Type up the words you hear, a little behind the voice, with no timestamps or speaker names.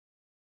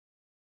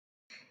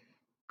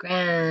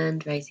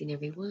Grand rising,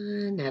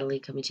 everyone. Natalie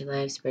coming to you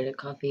live. Spirit of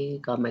coffee.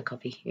 Got my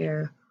coffee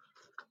here.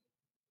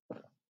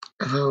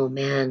 Oh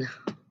man,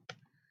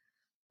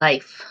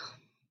 life.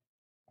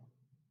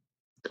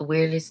 The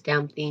weirdest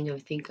damn thing I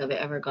think I've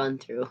ever gone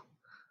through.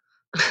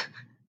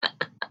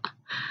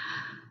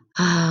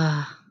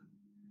 I'm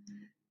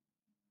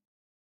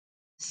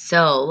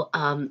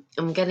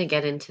gonna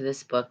get into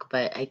this book,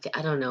 but I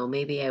don't know.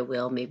 Maybe I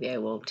will. Maybe I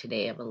won't.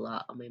 Today I have a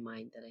lot on my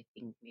mind that I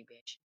think maybe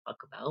I should talk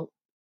about.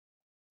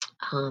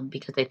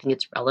 Because I think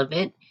it's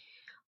relevant.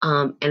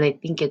 And I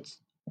think it's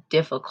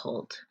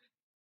difficult.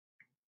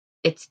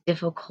 It's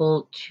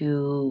difficult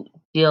to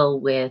deal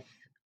with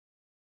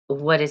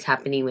what is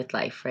happening with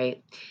life,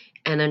 right?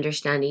 And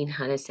understanding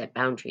how to set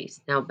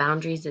boundaries. Now,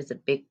 boundaries is a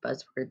big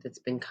buzzword that's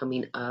been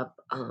coming up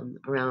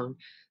around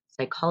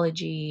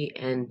psychology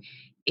and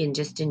in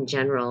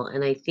general.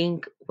 And I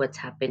think what's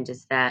happened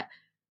is that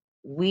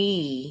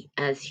we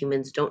as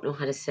humans don't know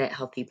how to set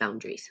healthy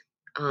boundaries.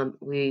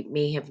 We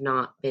may have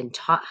not been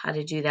taught how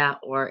to do that,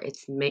 or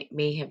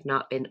may have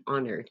not been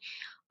honored.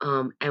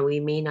 And we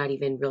may not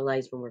even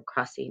realize when we're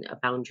crossing a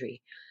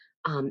boundary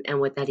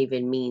and what that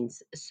even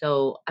means.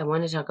 So I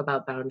want to talk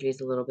about boundaries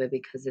a little bit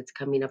because it's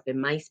coming up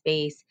in my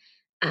space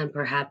and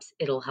perhaps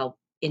it'll help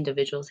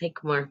individuals. Hey,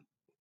 Kumar.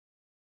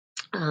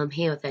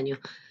 Hey, Nathaniel.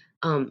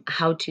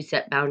 How to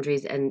set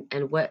boundaries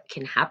and what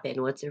can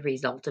happen. What's a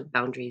result of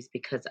boundaries?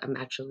 Because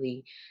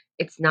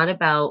it's not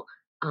about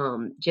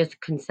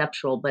just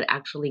conceptual, but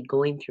actually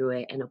going through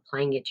it and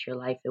applying it to your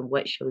life and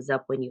what shows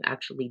up when you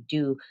actually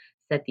do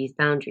set these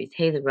boundaries.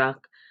 Hey, The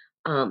Rock.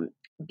 Um,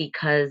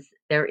 because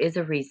there is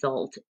a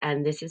result,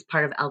 and this is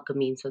part of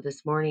alchemy. And so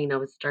this morning I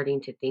was starting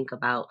to think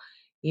about,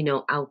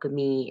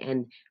 alchemy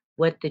and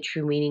what the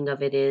true meaning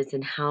of it is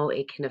and how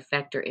it can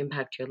affect or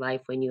impact your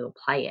life when you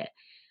apply it.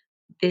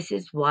 This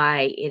is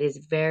why it is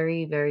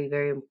very, very,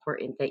 very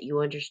important that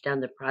you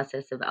understand the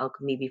process of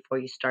alchemy before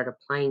you start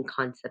applying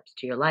concepts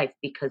to your life.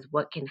 Because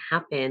what can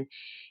happen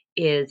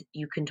is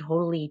you can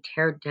totally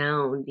tear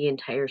down the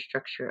entire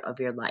structure of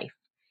your life.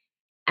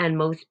 And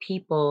most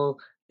people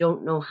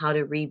don't know how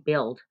to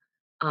rebuild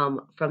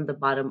from the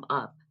bottom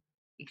up,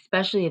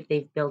 especially if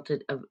they've built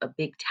a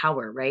big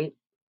tower, right?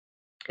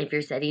 If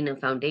you're setting a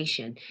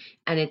foundation.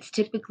 And it's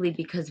typically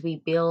because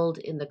we build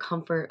in the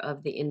comfort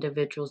of the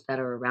individuals that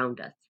are around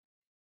us.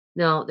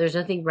 No, there's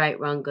nothing right,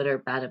 wrong, good, or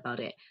bad about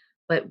it.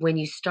 But when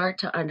you start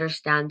to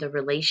understand the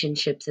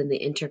relationships and the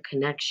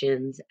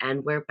interconnections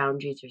and where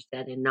boundaries are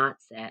set and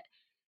not set,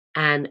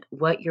 and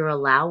what you're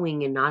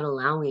allowing and not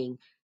allowing,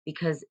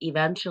 because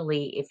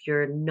eventually, if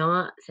you're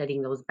not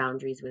setting those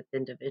boundaries with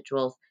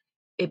individuals,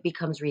 it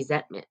becomes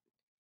resentment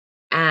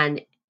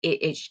and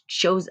it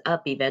shows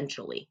up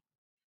eventually.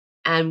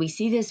 And we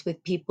see this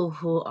with people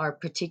who are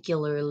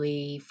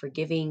particularly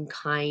forgiving,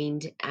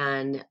 kind,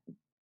 and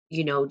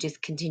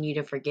just continue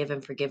to forgive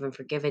and forgive and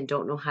forgive and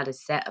don't know how to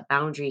set a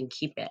boundary and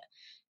keep it.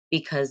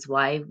 Because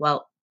why?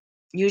 Well,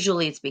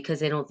 usually it's because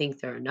they don't think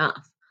they're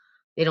enough.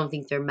 They don't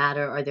think they're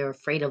matter or they're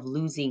afraid of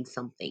losing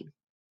something.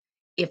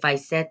 If I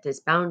set this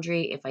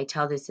boundary, if I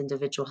tell this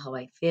individual how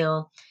I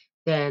feel,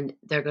 then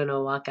they're going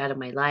to walk out of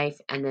my life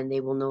and then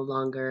they will no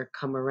longer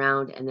come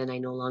around and then I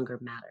no longer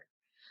matter.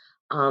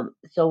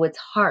 So it's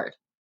hard.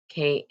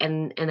 Okay.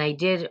 And I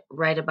did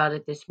write about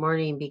it this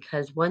morning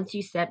because once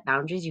you set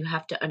boundaries, you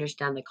have to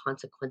understand the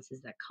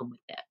consequences that come with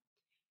it.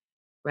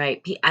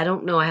 Right. I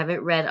don't know. I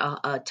haven't read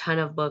a ton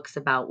of books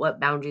about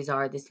what boundaries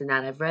are, this and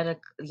that. I've read,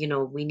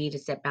 we need to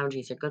set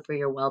boundaries. They're good for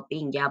your well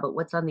being. Yeah. But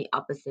what's on the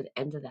opposite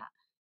end of that?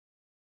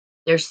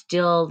 There's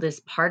still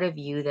this part of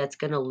you that's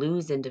going to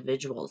lose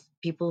individuals.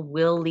 People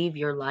will leave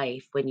your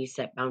life when you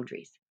set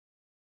boundaries.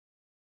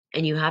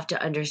 And you have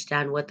to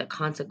understand what the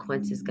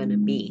consequence is going to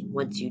be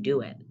once you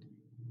do it.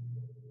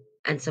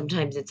 And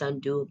sometimes it's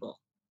undoable.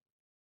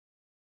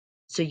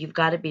 So you've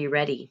got to be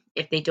ready.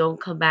 If they don't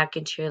come back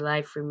into your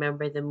life,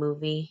 remember the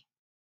movie.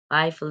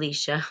 Bye,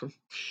 Felicia.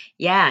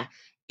 Yeah,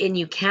 and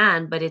you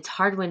can, but it's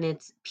hard when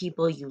it's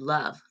people you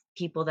love,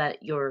 people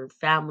that your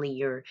family,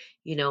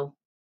 you know,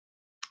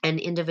 and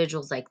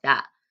individuals like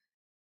that,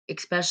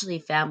 especially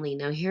family.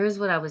 Now, here's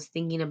what I was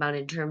thinking about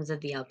in terms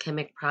of the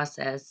alchemic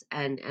process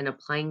and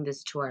applying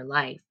this to our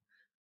life,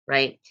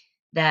 right?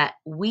 That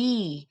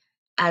we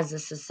as a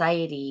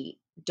society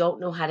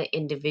don't know how to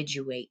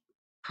individuate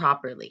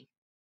properly.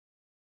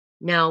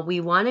 Now,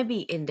 we wanna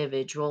be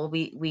individual.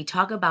 We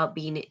talk about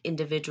being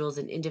individuals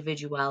and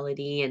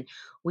individuality, and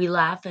we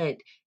laugh at,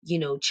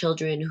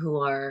 children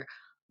who are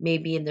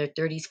maybe in their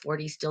 30s,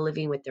 40s still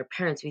living with their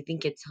parents. We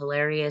think it's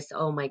hilarious.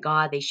 Oh my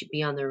god, they should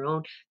be on their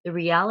own. The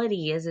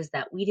reality is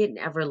that we didn't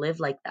ever live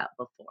like that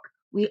before.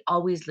 We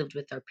always lived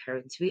with our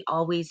parents. We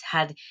always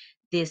had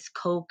this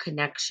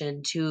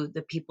co-connection to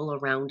the people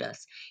around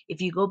us. If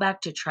you go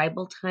back to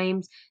tribal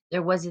times,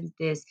 there wasn't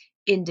this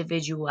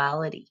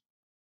individuality,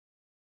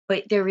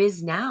 but there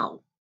is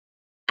now.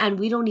 And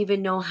we don't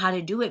even know how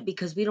to do it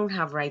because we don't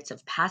have rites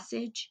of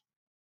passage.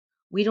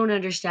 We don't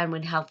understand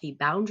what healthy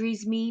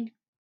boundaries mean.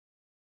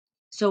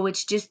 So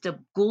it's just a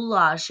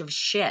goulash of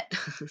shit.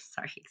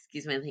 Sorry,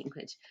 excuse my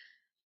language.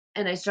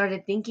 And I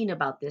started thinking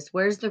about this.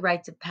 Where's the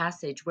rites of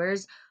passage?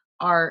 Where's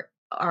our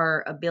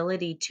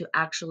ability to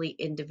actually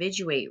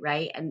individuate,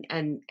 right?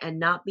 And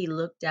not be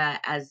looked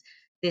at as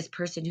this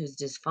person who's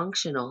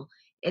dysfunctional.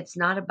 It's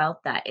not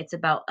about that. It's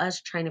about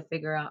us trying to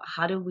figure out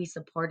how do we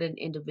support an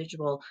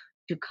individual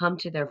to come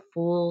to their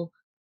full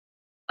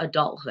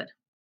adulthood,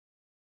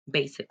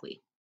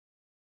 basically.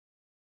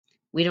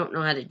 We don't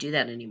know how to do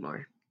that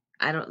anymore.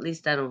 I don't, at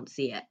least I don't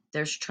see it.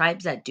 There's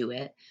tribes that do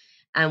it.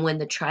 And when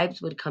the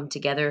tribes would come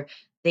together,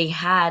 they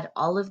had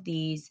all of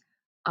these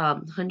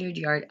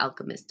 100-yard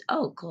alchemists.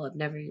 Oh, cool.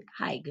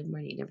 Hi, good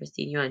morning. Never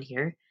seen you on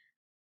here.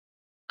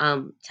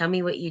 Tell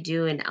me what you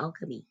do in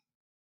alchemy,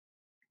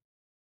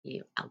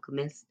 you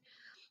alchemist.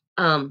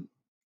 Um,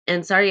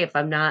 and sorry if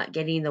I'm not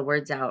getting the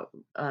words out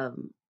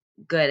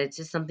good. It's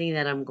just something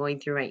that I'm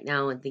going through right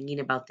now and thinking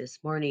about this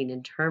morning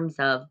in terms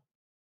of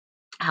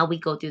how we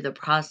go through the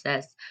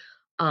process,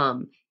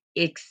 um,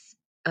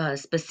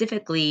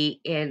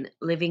 specifically in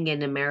living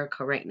in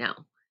America right now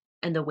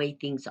and the way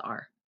things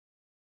are,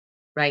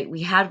 right?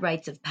 We had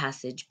rites of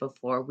passage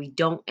before, we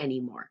don't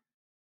anymore.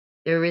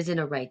 There isn't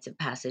a rites of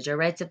passage. A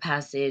rites of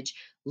passage,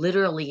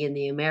 literally in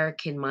the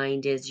American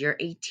mind, is you're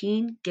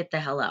 18, get the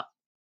hell out.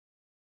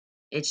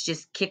 It's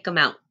just kick them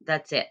out.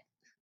 That's it.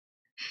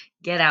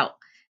 Get out.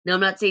 Now,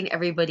 I'm not saying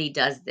everybody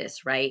does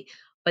this, right?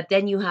 But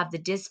then you have the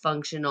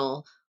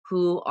dysfunctional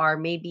who are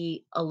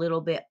maybe a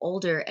little bit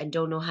older and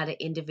don't know how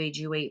to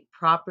individuate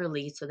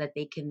properly so that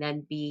they can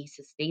then be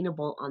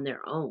sustainable on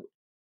their own.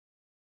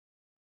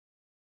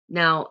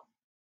 Now,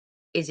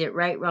 is it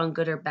right, wrong,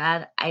 good, or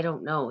bad? I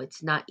don't know.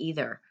 It's not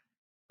either,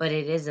 but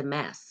it is a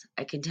mess.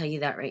 I can tell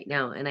you that right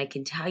now. And I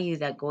can tell you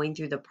that going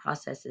through the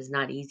process is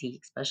not easy,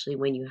 especially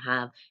when you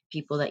have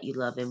people that you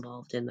love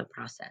involved in the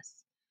process.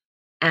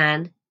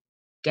 And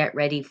get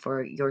ready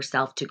for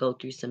yourself to go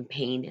through some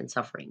pain and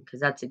suffering because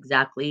that's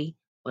exactly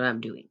what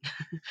I'm doing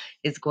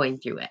is going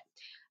through it.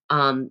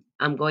 I'm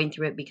going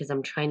through it because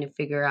I'm trying to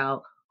figure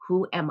out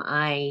who am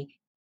I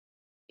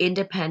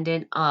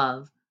independent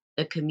of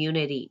the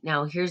community.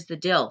 Now, here's the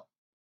deal.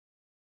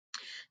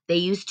 They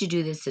used to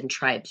do this in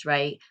tribes,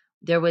 right?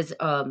 There was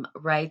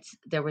rites,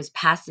 there was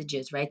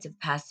passages, rites of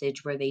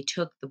passage where they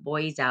took the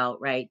boys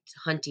out, right,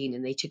 hunting,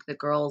 and they took the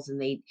girls and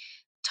they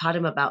taught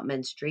them about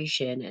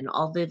menstruation and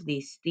all of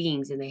these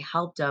things, and they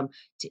helped them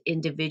to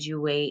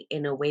individuate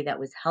in a way that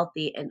was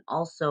healthy and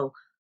also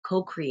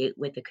co-create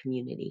with the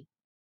community.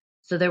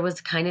 So there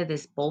was kind of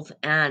this both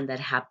and that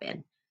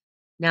happened.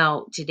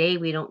 Now, today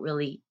we don't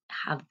really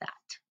have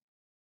that,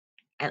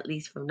 at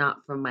least from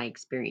not from my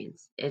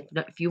experience.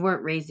 If you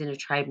weren't raised in a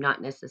tribe,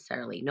 not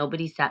necessarily.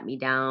 Nobody sat me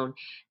down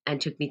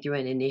and took me through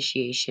an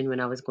initiation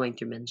when I was going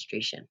through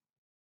menstruation.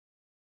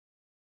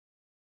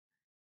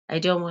 I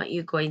don't want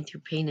you going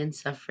through pain and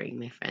suffering,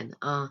 my friend.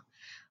 Part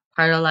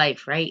of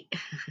life, right?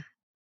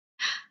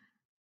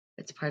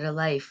 It's part of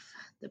life.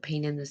 The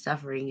pain and the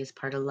suffering is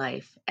part of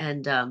life,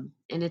 and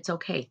it's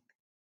okay.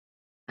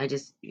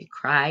 You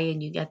cry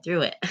and you get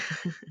through it.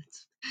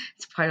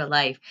 It's part of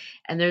life.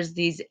 And there's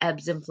these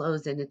ebbs and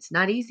flows, and it's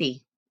not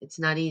easy. It's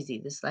not easy.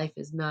 This life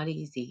is not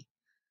easy.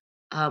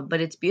 But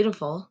it's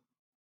beautiful.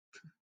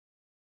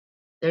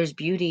 There's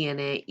beauty in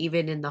it,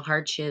 even in the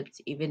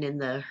hardships, even in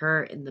the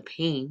hurt and the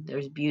pain.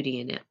 There's beauty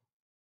in it.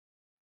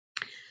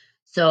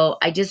 So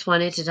I just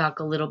wanted to talk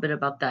a little bit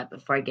about that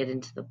before I get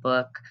into the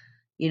book.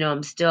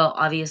 I'm still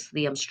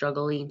obviously I'm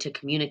struggling to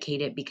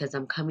communicate it because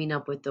I'm coming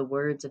up with the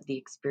words of the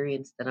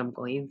experience that I'm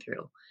going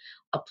through,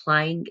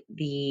 applying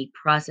the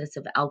process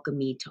of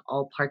alchemy to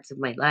all parts of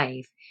my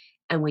life.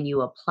 And when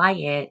you apply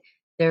it,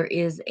 there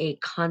is a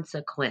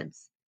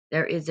consequence.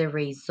 There is a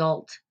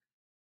result.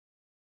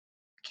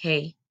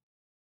 Okay.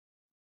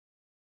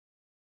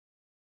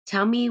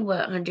 Tell me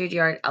what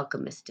 100-yard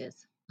alchemist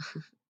is.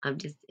 I'm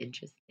just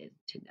interested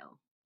to know.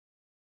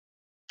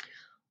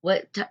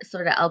 What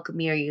sort of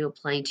alchemy are you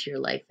applying to your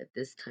life at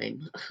this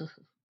time?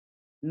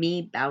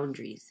 Me,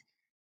 boundaries.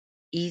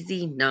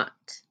 Easy, not.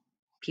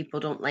 People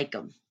don't like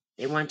them.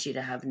 They want you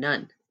to have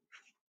none.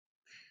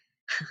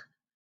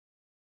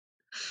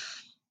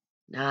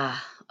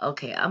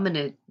 Okay. I'm going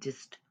to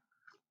just,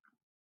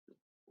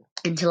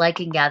 until I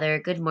can gather.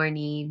 Good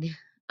morning.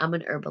 I'm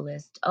an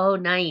herbalist. Oh,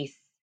 nice.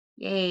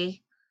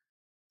 Yay.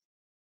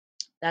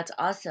 That's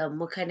awesome.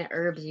 What kind of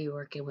herbs are you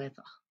working with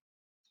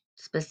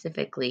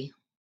specifically?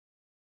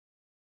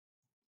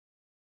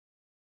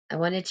 I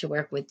wanted to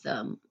work with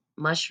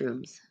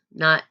mushrooms,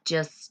 not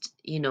just,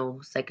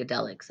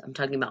 psychedelics. I'm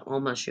talking about all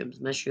mushrooms.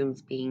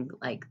 Mushrooms being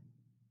like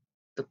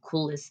the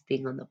coolest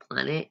thing on the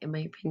planet, in my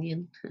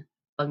opinion.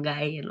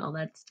 Fungi and all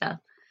that stuff.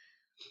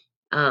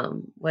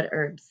 What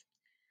herbs?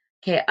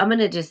 Okay, I'm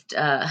gonna just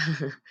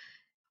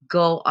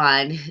go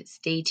on.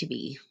 Stay to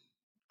be.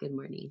 Good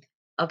morning.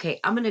 Okay,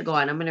 I'm gonna go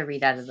on. I'm gonna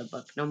read out of the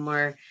book. No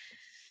more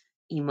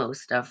emo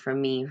stuff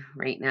from me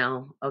right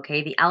now.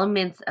 Okay, the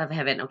elements of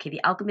heaven. Okay,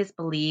 the alchemists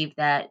believe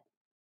that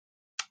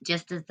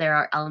just as there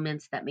are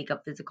elements that make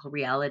up physical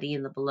reality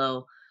in the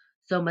below,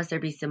 so must there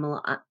be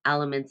similar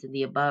elements in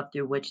the above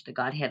through which the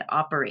Godhead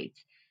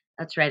operates.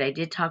 That's right. I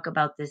did talk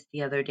about this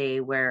the other day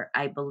where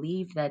I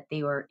believe that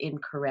they were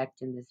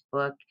incorrect in this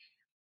book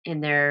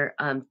in their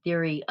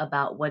theory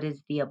about what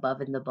is the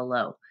above and the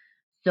below.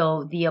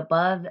 So the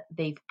above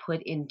they've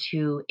put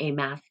into a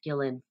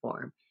masculine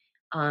form,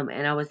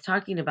 and I was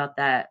talking about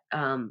that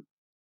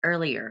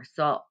earlier.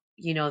 So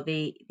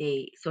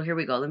so here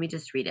we go. Let me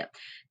just read it.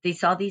 They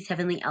saw these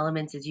heavenly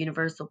elements as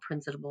universal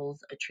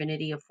principles, a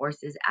trinity of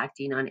forces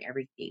acting on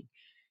everything,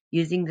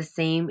 using the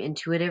same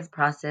intuitive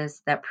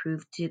process that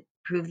proved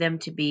them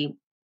to be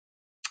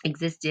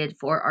existed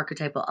four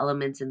archetypal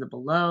elements in the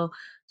below,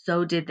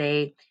 so did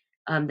they,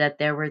 that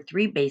there were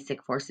three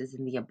basic forces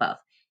in the above.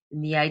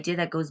 And the idea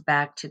that goes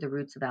back to the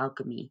roots of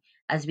alchemy,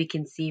 as we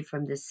can see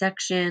from this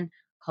section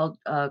called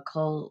uh,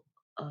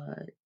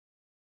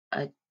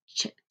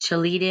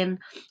 Chaldean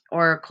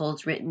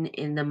oracles written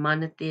in the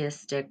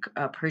monotheistic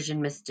Persian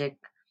mystic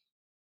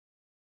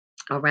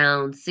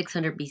around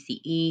 600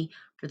 BCE.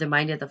 For the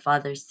mind of the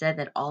fathers said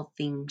that all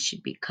things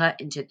should be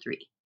cut into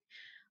three.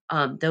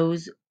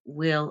 Those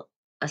will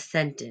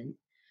ascendant,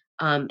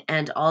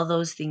 and all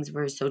those things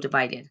were so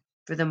divided.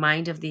 For the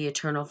mind of the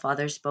eternal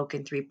Father spoke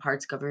in three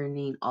parts,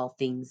 governing all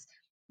things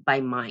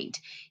by mind.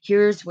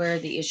 Here's where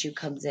the issue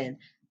comes in.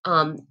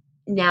 Um,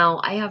 Now,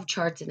 I have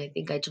charts, and I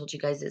think I told you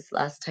guys this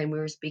last time we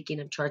were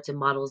speaking of charts and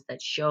models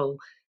that show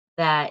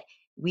that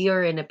we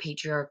are in a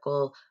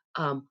patriarchal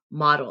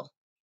model.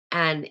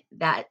 And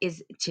that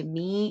is, to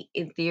me,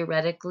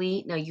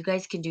 theoretically, now you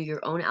guys can do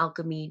your own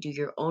alchemy, do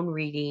your own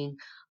reading,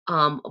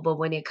 but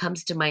when it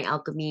comes to my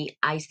alchemy,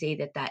 I say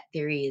that that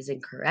theory is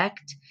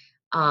incorrect.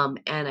 And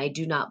I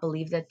do not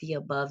believe that the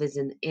above is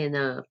in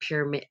a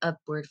pyramid,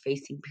 upward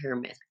facing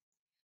pyramid.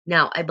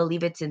 Now, I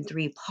believe it's in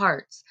three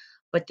parts,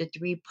 but the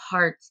three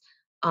parts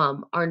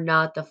are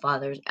not the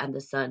Father and the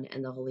Son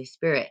and the Holy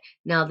Spirit.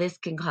 Now, this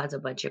can cause a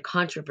bunch of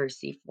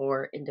controversy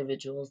for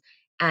individuals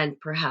and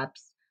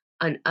perhaps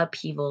an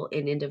upheaval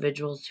in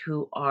individuals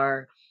who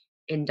are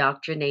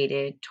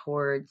indoctrinated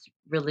towards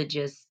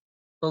religious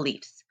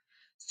beliefs.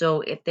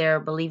 So if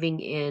they're believing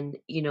in,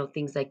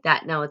 things like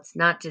that. Now, it's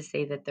not to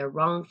say that they're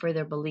wrong for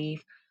their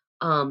belief,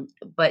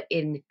 but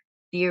in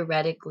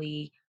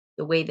theoretically,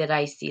 the way that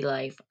I see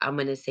life, I'm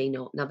going to say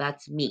no. Now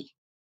that's me.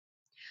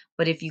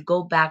 But if you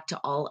go back to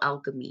all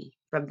alchemy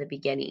from the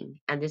beginning,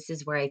 and this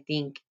is where I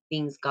think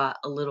things got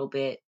a little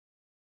bit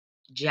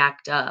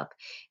jacked up,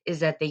 is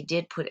that they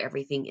did put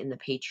everything in the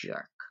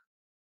patriarch.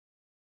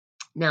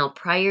 Now,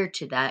 prior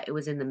to that, it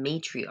was in the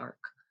matriarch.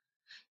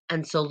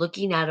 And so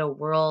looking at a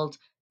world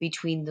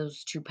between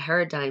those two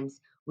paradigms,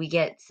 we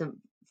get some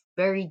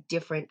very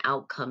different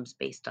outcomes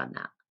based on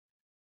that.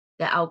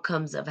 The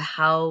outcomes of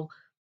how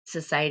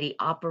society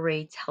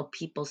operates, how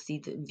people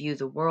view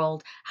the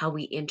world, how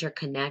we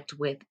interconnect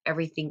with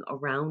everything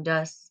around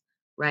us,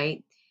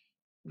 right,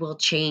 will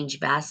change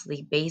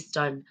vastly based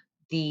on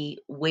the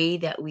way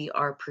that we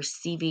are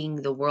perceiving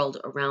the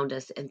world around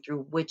us and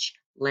through which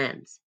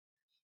lens.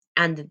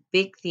 And the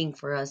big thing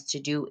for us to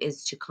do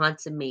is to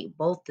consummate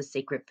both the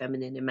sacred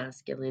feminine and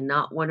masculine,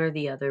 not one or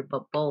the other,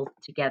 but both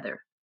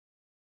together.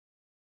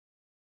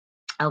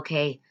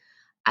 Okay,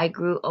 I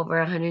grew over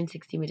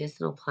 160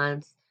 medicinal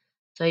plants,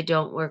 so I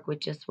don't work with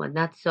just one.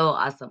 That's so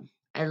awesome.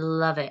 I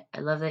love it.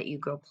 I love that you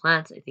grow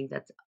plants. I think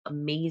that's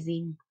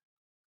amazing.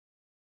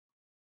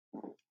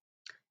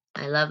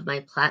 I love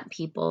my plant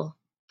people.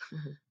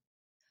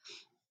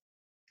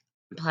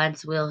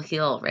 Plants will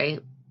heal, right?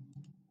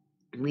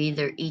 We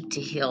either eat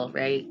to heal,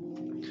 right?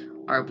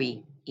 Or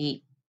we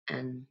eat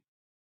and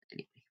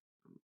anyway,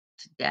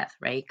 to death,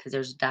 right? Because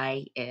there's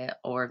diet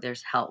or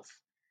there's health.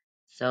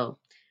 So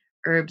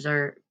herbs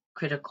are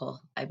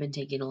critical. I've been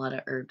taking a lot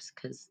of herbs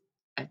because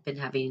I've been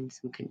having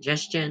some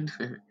congestion.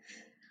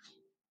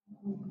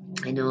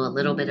 I know a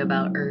little bit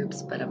about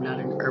herbs, but I'm not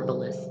an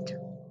herbalist.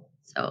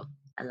 So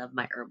I love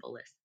my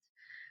herbalist.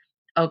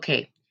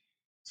 Okay,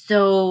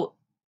 so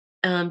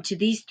to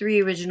these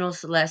three original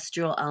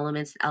celestial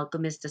elements,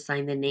 alchemists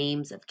assigned the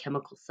names of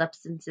chemical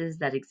substances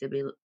that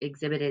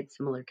exhibited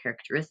similar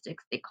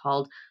characteristics. They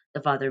called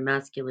the father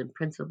masculine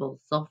principle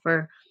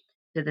sulfur.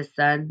 To the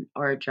son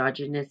or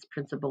androgynous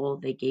principle,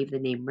 they gave the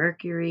name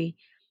mercury.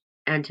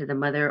 And to the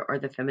mother or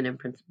the feminine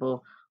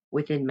principle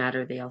within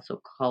matter, they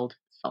also called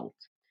salt.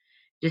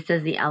 Just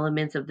as the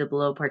elements of the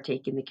below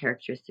partake in the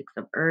characteristics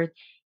of earth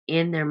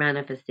in their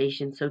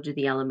manifestation, so do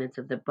the elements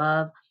of the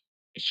above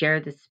share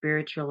the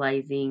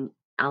spiritualizing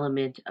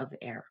element of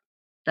air.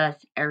 Thus,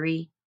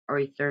 airy or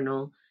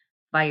eternal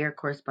fire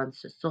corresponds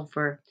to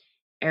sulfur,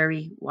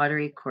 airy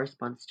watery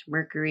corresponds to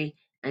mercury,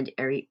 and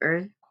airy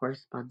earth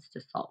corresponds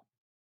to salt.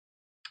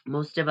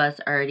 Most of us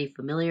are already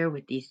familiar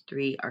with these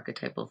three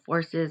archetypal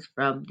forces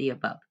from the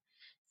above,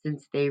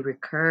 since they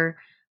recur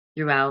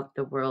throughout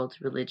the world's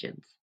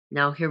religions.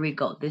 Now, here we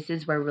go. This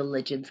is where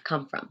religions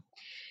come from.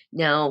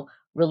 Now,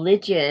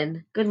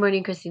 religion, good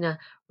morning, Christina.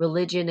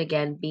 Religion,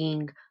 again,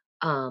 being,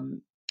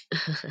 um,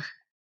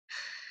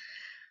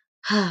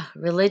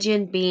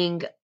 religion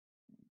being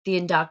the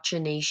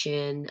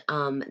indoctrination.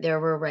 There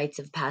were rites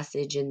of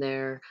passage in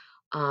there.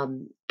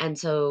 And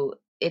so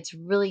it's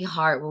really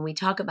hard when we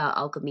talk about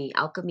alchemy.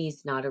 Alchemy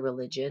is not a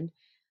religion,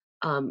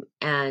 and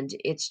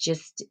it's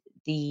just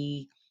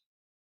the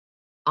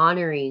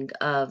honoring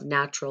of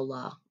natural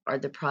law or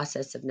the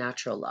process of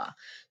natural law.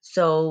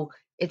 So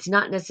it's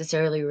not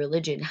necessarily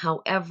religion.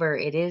 However,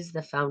 it is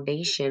the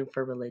foundation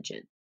for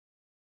religion.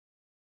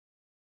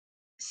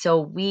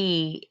 So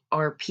we,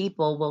 our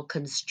people, will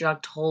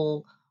construct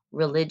whole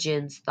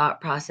religions,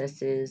 thought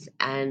processes,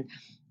 and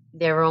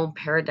their own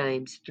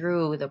paradigms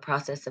through the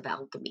process of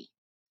alchemy,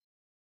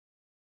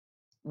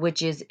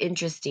 which is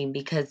interesting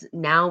because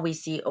now we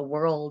see a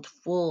world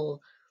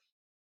full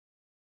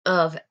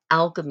of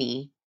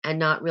alchemy and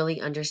not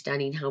really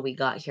understanding how we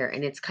got here.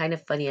 And it's kind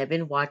of funny. I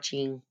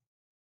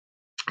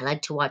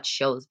like to watch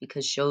shows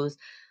because shows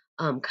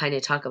kind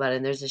of talk about it.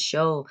 And there's a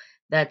show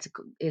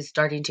is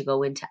starting to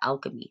go into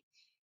alchemy.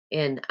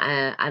 And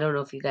I don't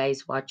know if you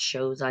guys watch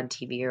shows on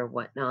TV or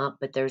whatnot,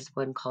 but there's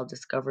one called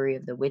Discovery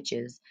of the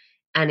Witches.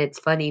 And it's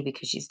funny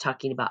because she's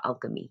talking about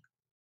alchemy.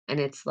 And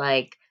it's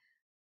like,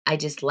 I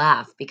just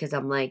laugh because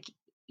I'm like,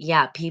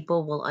 yeah,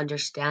 people will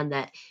understand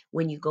that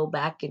when you go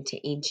back into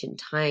ancient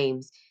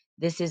times,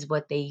 this is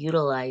what they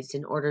utilized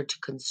in order to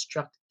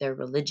construct their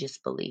religious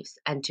beliefs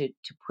and to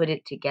put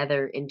it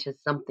together into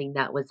something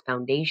that was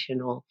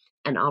foundational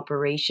and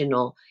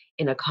operational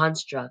in a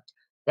construct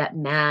that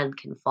man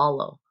can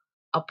follow,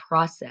 a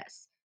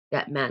process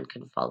that man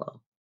can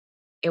follow.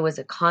 It was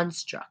a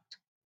construct,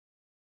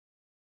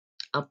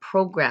 a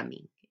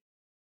programming,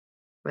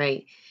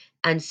 right?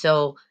 And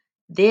so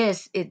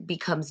it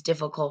becomes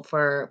difficult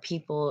for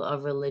people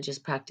of religious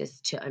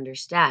practice to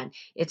understand.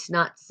 It's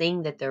not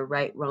saying that they're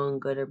right, wrong,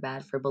 good or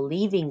bad for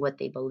believing what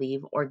they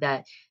believe or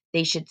that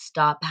they should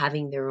stop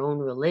having their own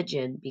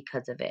religion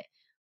because of it.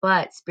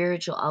 But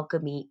spiritual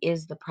alchemy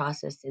is the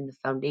process and the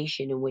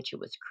foundation in which it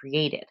was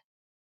created.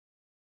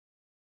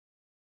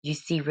 You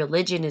see,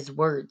 religion is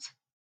words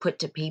put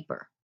to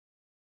paper,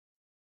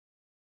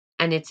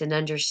 and it's an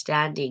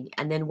understanding,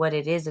 and then what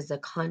it is a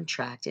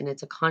contract, and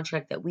it's a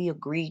contract that we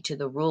agree to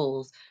the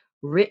rules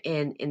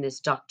written in this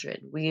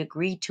doctrine. We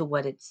agree to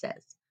what it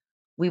says.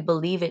 We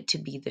believe it to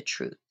be the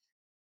truth.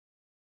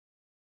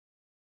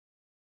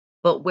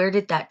 But where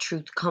did that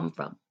truth come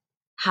from?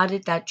 How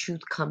did that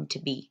truth come to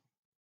be?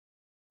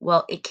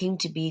 Well, it came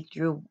to be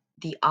through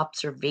the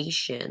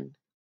observation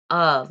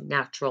of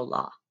natural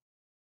law,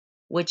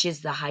 which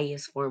is the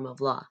highest form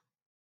of law.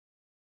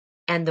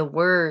 And the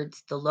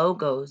words, the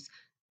logos,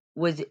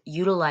 was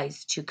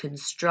utilized to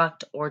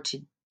construct or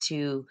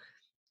to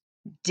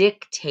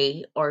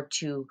dictate or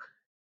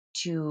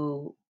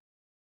to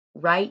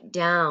write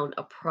down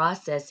a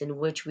process in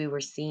which we were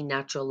seeing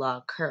natural law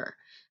occur,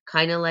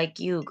 kind of like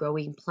you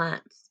growing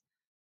plants.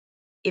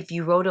 If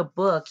you wrote a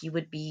book, you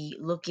would be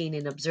looking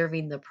and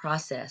observing the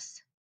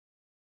process.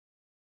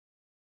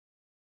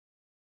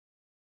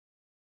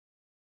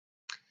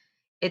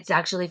 It's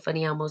actually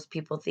funny how most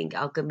people think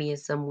alchemy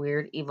is some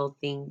weird evil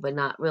thing, but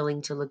not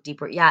willing to look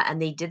deeper. Yeah,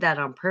 and they did that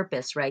on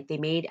purpose, right? They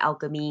made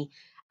alchemy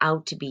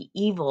out to be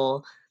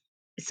evil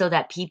so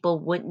that people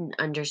wouldn't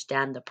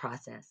understand the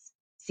process.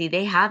 See,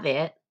 they have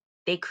it.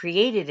 They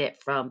created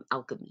it from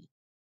alchemy.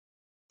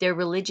 Their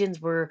religions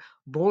were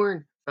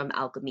born from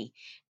alchemy.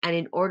 And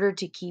in order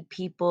to keep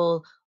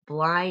people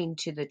blind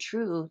to the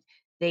truth,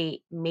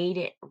 they made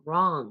it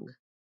wrong,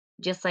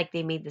 just like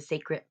they made the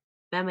sacred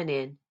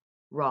feminine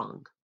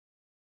wrong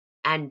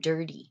and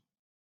dirty.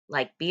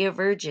 Like be a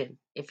virgin.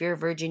 If you're a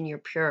virgin, you're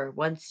pure.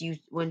 Once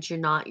you're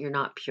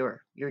not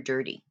pure. You're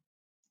dirty.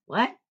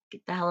 What?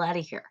 Get the hell out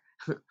of here.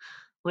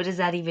 What does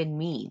that even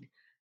mean?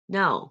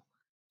 No.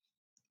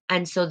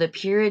 And so the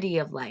purity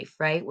of life,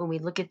 right? When we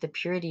look at the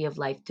purity of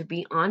life, to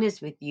be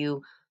honest with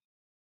you,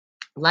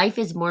 life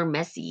is more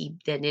messy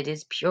than it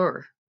is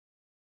pure.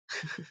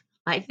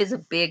 Life is a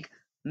big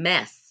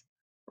mess,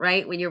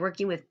 right? When you're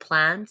working with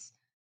plants,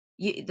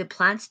 the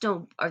plants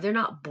don't or they're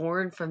not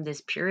born from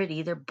this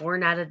purity. They're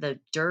born out of the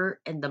dirt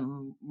and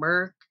the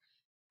murk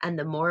and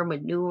the more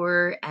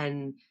manure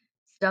and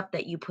stuff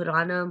that you put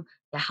on them,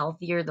 the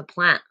healthier the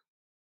plant,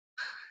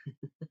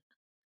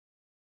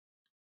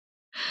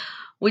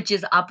 which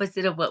is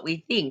opposite of what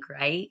we think,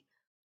 right?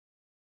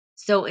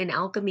 So in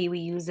alchemy, we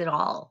use it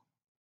all,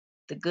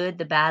 the good,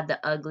 the bad, the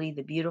ugly,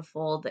 the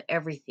beautiful, the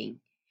everything.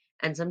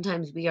 And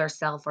sometimes we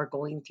ourselves are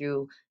going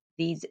through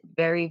these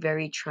very,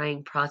 very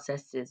trying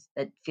processes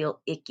that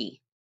feel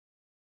icky,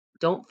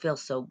 don't feel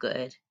so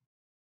good.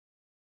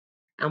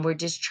 And we're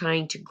just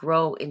trying to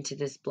grow into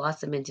this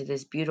blossom, into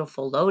this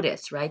beautiful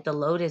lotus, right? The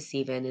lotus,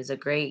 even, is a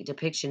great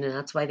depiction. And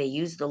that's why they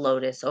use the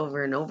lotus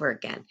over and over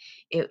again.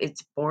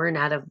 It's born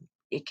out of,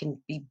 it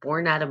can be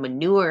born out of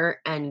manure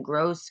and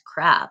gross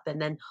crap. And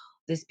then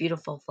this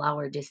beautiful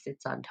flower just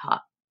sits on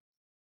top.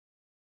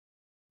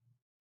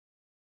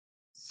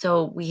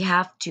 So we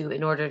have to,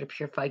 in order to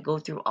purify, go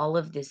through all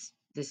of this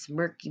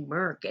murky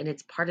murk, and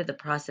it's part of the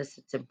process.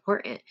 It's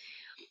important.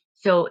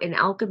 So in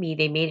alchemy,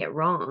 they made it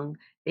wrong.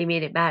 They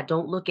made it bad.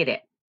 Don't look at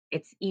it.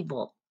 It's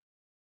evil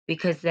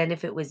Because then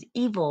if it was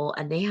evil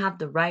and they have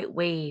the right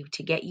way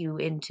to get you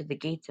into the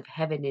gates of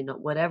heaven and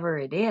whatever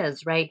it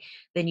is, right?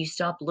 Then you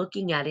stop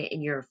looking at it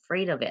and you're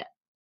afraid of it.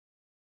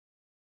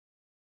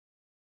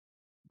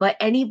 But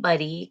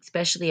anybody,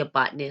 especially a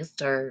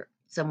botanist or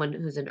someone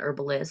who's an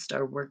herbalist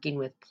or working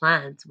with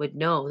plants, would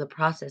know the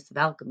process of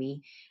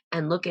alchemy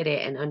and look at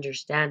it and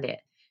understand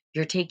it.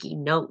 You're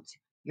taking notes.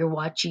 You're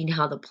watching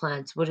how the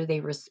plants, what do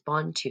they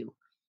respond to?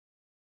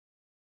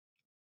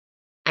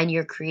 And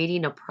you're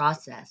creating a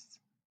process.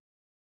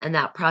 And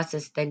that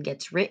process then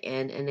gets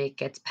written and it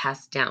gets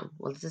passed down.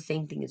 Well, it's the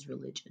same thing as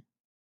religion.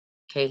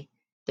 Okay.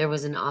 There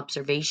was an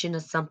observation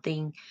of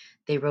something,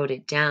 they wrote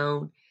it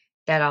down.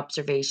 That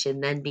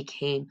observation then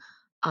became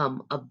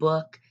a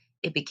book,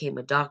 it became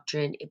a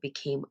doctrine, it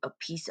became a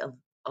piece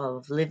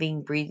of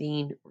living,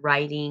 breathing,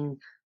 writing,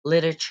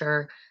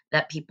 literature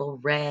that people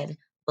read,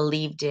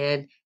 believed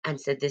in, and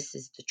said, this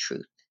is the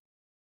truth.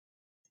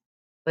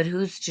 But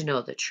who's to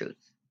know the truth?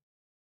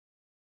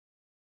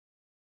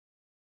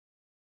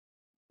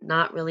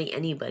 Not really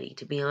anybody,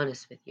 to be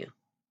honest with you.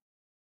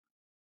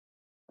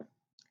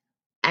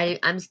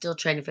 I'm still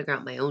trying to figure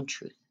out my own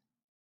truth.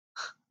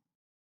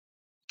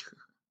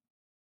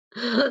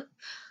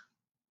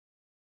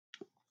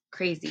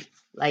 Crazy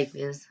life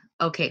is.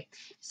 Okay.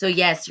 So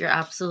yes, you're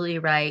absolutely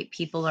right.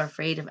 People are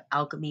afraid of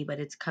alchemy, but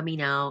it's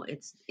coming out.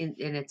 And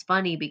it's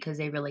funny because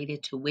they relate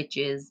it to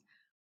witches,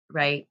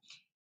 right?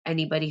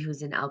 Anybody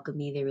who's in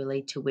alchemy, they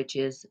relate to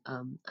witches.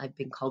 I've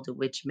been called a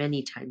witch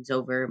many times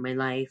over in my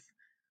life.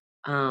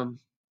 Um,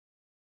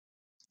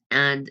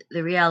 and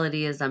the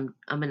reality is I'm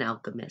an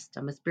alchemist.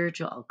 I'm a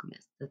spiritual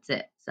alchemist. That's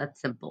it. It's that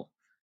simple.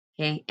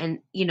 Okay. And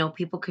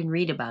people can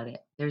read about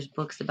it. There's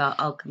books about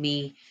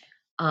alchemy,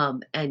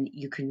 and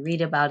you can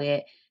read about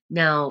it.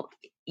 Now,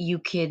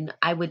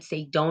 I would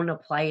say, don't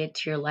apply it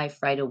to your life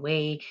right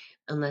away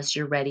unless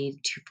you're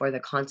ready for the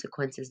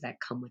consequences that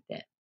come with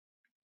it,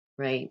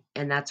 right?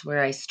 And that's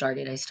where I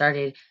started. I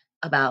started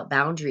about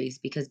boundaries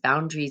because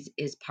boundaries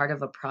is part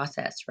of a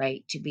process,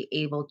 right? To be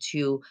able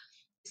to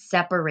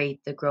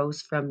separate the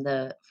gross from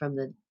the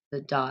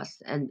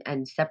DOS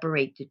and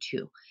separate the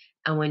two.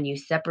 And when you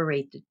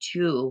separate the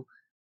two,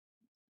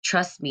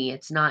 trust me,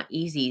 it's not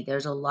easy.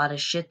 There's a lot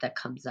of shit that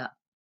comes up.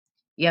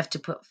 You have to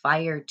put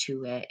fire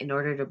to it in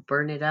order to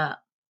burn it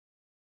up.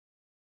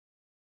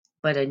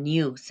 But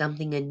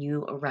something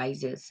anew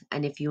arises.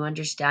 And if you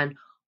understand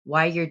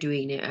why you're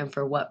doing it and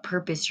for what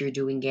purpose you're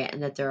doing it,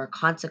 and that there are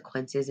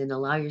consequences, and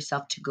allow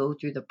yourself to go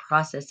through the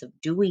process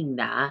of doing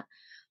that,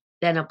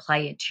 then apply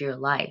it to your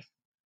life.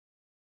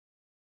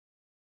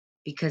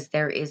 Because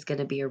there is going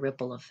to be a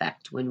ripple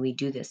effect when we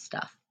do this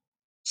stuff.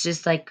 It's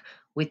just like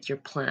with your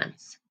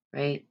plants,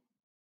 right?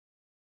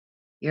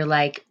 You're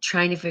like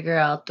trying to figure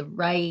out the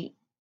right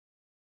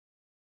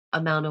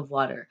amount of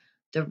water,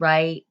 the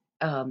right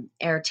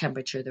air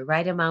temperature, the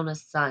right amount of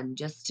sun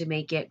just to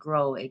make it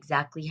grow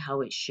exactly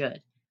how it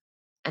should.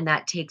 And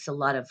that takes a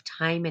lot of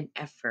time and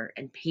effort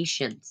and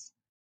patience.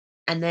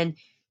 And then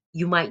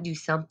you might do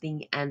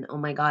something and oh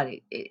my God,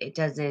 it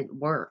doesn't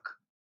work.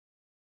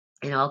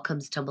 It all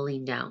comes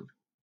tumbling down.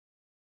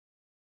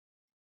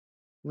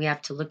 We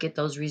have to look at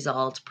those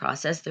results,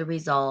 process the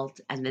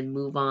results, and then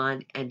move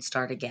on and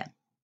start again.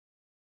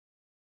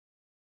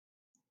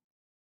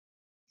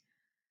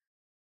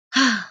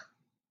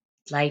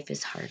 Life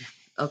is hard.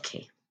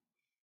 Okay.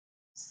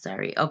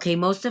 Sorry. Okay,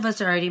 most of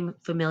us are already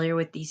familiar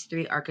with these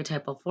three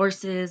archetypal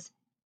forces.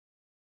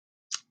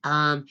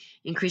 In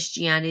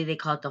Christianity, they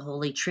call it the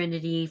Holy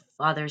Trinity,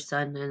 Father,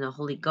 Son, and the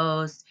Holy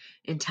Ghost.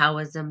 In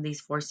Taoism,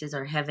 these forces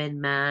are heaven,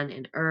 man,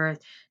 and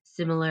earth.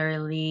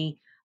 Similarly,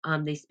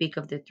 they speak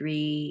of the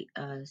three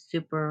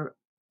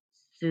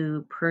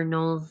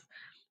supernals.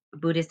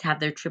 Buddhists have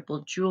their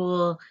triple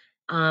jewel,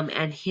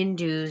 and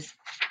Hindus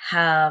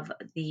have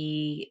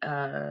the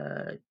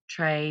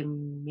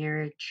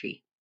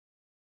trimeretry.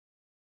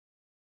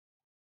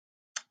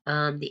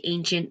 The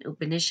ancient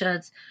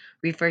Upanishads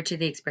refer to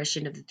the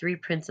expression of the three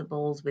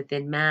principles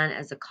within man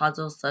as the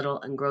causal,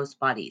 subtle, and gross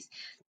bodies.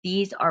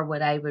 These are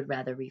what I would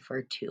rather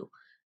refer to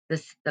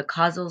the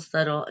causal,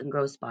 subtle, and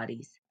gross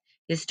bodies.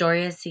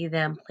 Historians see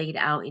them played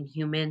out in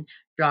human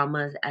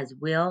dramas as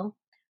will,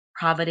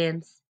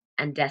 providence,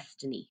 and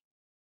destiny.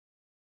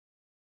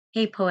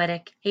 Hey,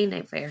 Poetic. Hey,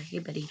 Nightfire. Hey,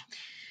 buddy.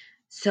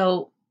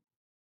 So,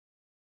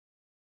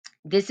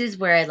 this is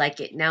where I like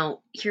it.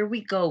 Now, here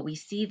we go. We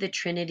see the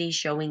Trinity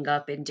showing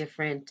up in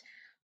different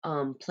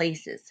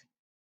places.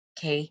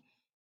 Okay.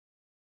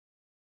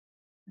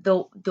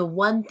 The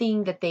one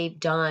thing that they've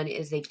done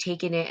is they've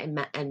taken it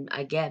and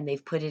again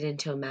they've put it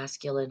into a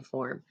masculine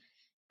form,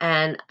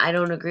 and I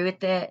don't agree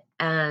with it.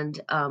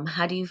 And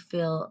how do you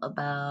feel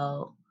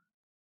about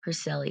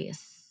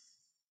Perseus?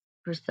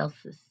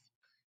 Paracelsus?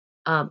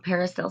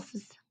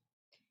 Paracelsus?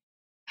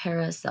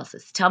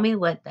 Paracelsus. Tell me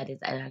what that is.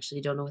 I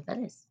actually don't know what that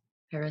is.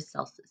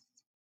 Paracelsus.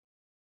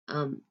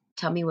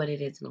 Tell me what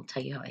it is, and I'll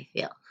tell you how I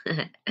feel.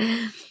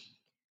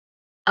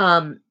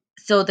 um,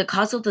 so the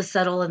causal, the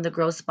subtle, and the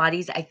gross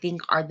bodies, I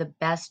think, are the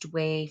best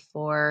way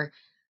for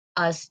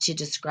us to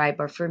describe,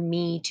 or for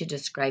me to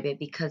describe it,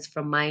 because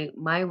from my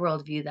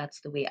worldview,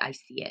 that's the way I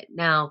see it.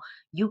 Now,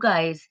 you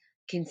guys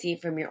can see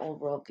it from your own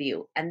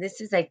worldview, and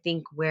this is, I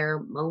think, where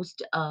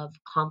most of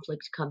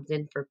conflict comes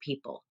in for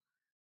people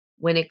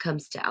when it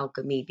comes to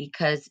alchemy,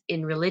 because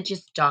in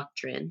religious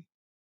doctrine,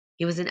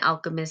 he was an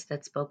alchemist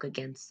that spoke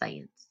against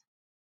science.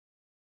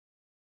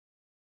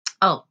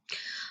 Oh,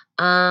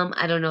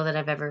 I don't know that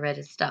I've ever read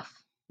his stuff.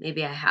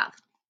 Maybe I have.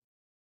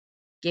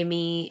 Give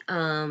me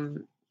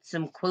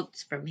some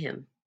quotes from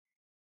him.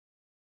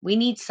 We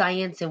need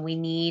science and we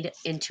need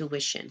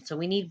intuition. So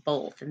we need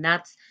both. And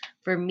that's,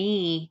 for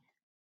me,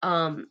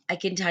 I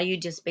can tell you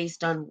just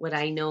based on what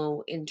I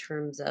know in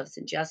terms of,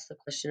 since you asked the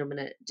question, I'm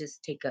gonna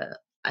just take a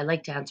I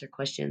like to answer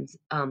questions.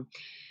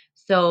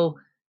 So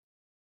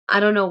I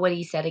don't know what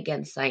he said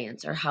against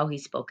science or how he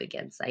spoke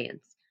against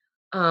science.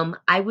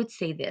 I would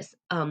say this.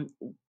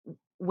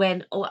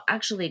 When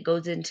actually it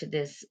goes into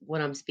this,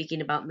 what I'm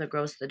speaking about in the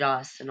gross, the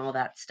dos, and all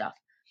that stuff.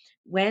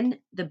 When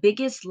the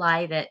biggest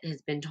lie that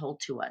has been told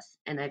to us,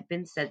 and I've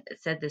been said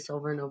this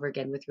over and over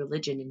again with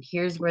religion, and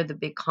here's where the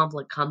big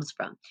conflict comes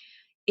from,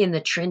 in the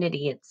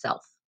Trinity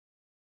itself,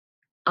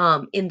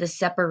 in the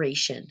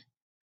separation.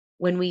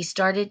 When we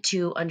started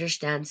to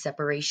understand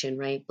separation,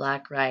 right?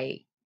 Black,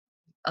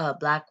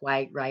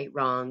 white, right,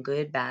 wrong,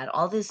 good, bad,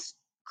 all this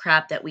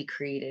crap that we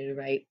created,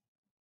 right,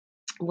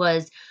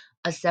 was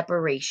a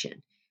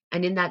separation.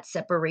 And in that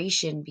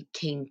separation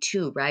became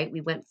two, right? We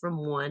went from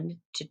one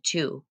to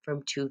two,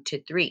 from two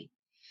to three.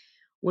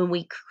 When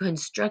we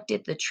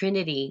constructed the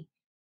Trinity,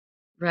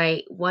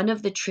 right, one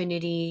of the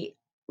Trinity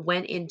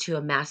went into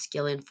a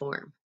masculine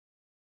form.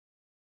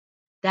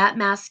 That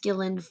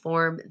masculine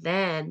form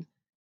then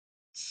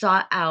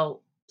sought out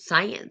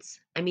science.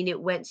 I mean,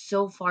 it went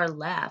so far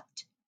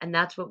left, and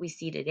that's what we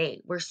see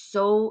today. We're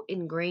so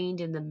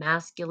ingrained in the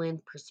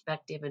masculine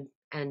perspective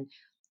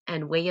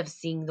and way of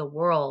seeing the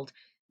world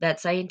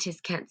that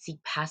scientists can't see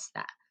past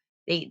that.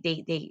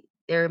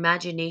 Their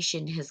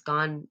imagination has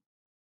gone.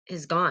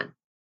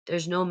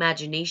 There's no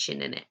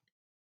imagination in it.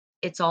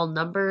 It's all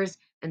numbers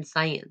and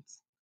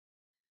science.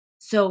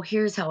 So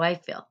here's how I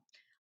feel.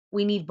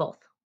 We need both,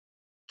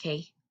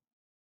 okay?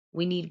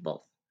 We need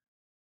both.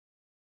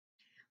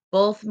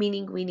 Both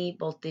meaning we need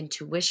both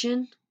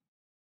intuition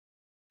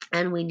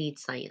and we need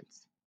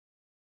science.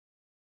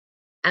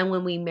 And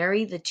when we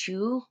marry the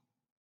two,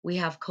 we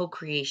have co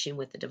creation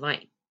with the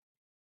divine.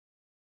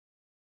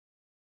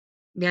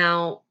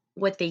 Now,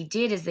 what they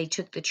did is they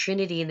took the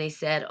Trinity and they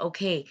said,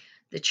 okay,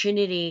 the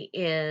Trinity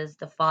is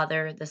the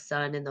Father, the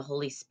Son, and the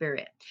Holy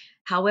Spirit.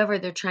 However,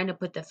 they're trying to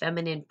put the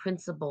feminine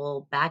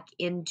principle back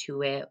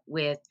into it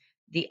with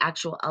the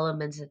actual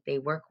elements that they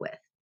work with.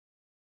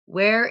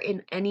 Where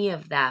in any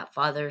of that,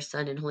 Father,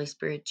 Son, and Holy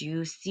Spirit, do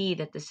you see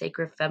that the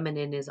sacred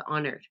feminine is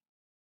honored?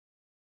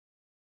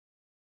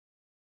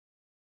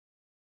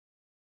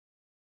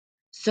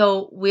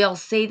 So we'll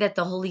say that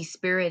the Holy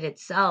Spirit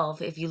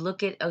itself, if you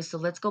look at, so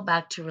let's go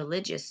back to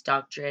religious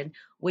doctrine,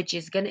 which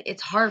is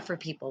it's hard for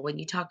people when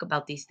you talk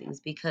about these things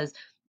because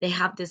they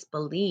have this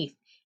belief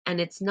and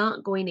it's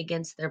not going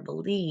against their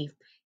belief.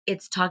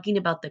 It's talking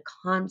about the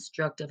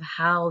construct of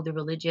how the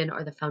religion,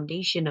 or the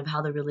foundation of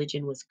how the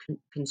religion was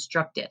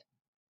constructed.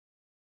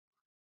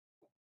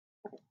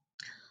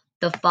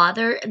 The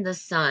Father and the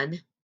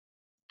Son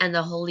and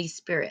the Holy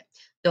Spirit.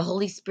 The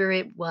Holy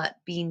Spirit, what,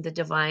 being the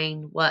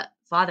divine, what,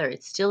 Father,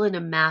 it's still in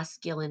a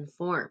masculine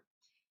form.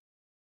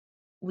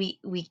 We've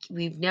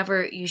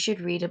never, you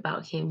should read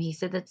about him. He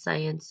said that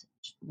science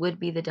would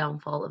be the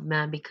downfall of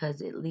man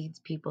because it leads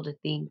people to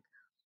think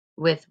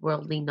with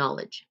worldly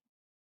knowledge.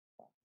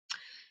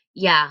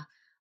 Yeah.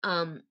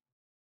 Um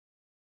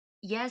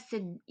yes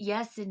and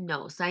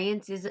no.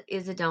 Science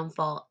is a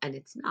downfall and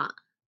it's not.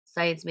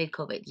 Science made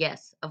COVID.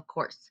 Yes, of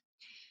course.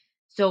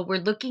 So we're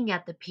looking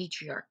at the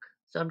patriarch.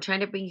 So I'm trying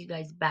to bring you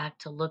guys back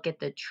to look at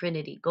the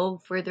Trinity. Go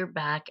further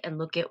back and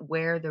look at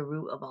where the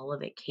root of all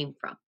of it came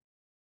from.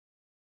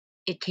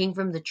 It came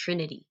from the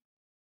Trinity.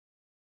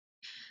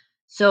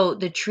 So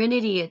the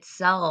Trinity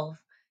itself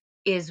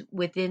is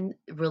within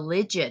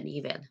religion,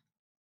 even.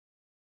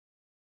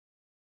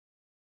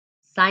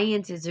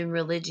 Science is in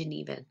religion,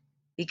 even,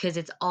 because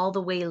it's all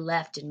the way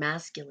left and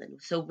masculine.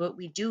 So what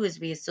we do is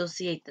we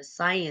associate the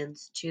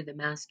science to the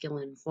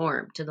masculine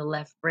form, to the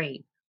left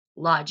brain,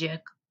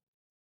 logic,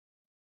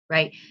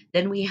 right?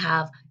 Then we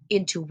have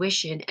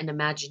intuition and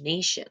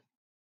imagination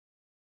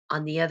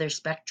on the other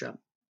spectrum.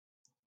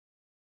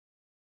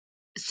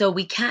 So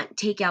we can't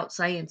take out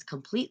science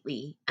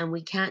completely and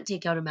we can't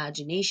take out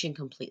imagination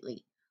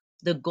completely.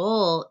 The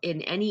goal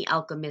in any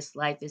alchemist's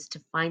life is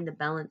to find the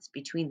balance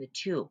between the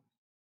two,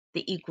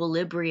 the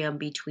equilibrium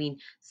between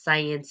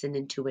science and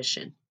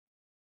intuition.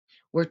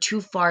 We're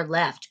too far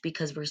left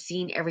because we're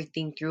seeing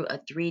everything through a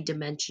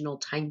three-dimensional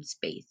time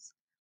space.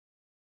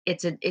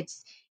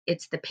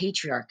 It's the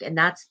patriarch, and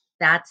that's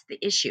the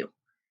issue.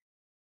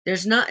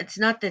 It's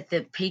not that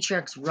the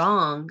patriarch's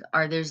wrong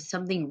or there's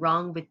something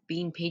wrong with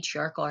being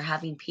patriarchal or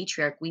having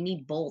patriarch. We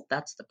need both.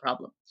 That's the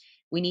problem.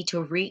 We need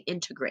to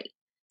reintegrate.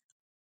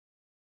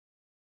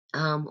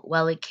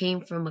 Well, it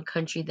came from a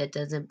country that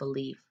doesn't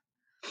believe.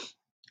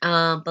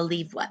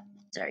 Believe what?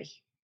 Sorry.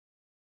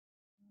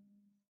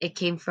 It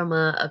came from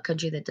a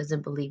country that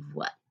doesn't believe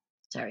what?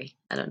 Sorry,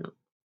 I don't know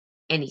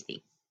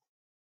anything.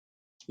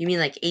 You mean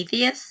like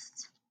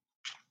atheists?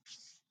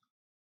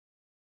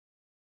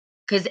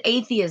 Because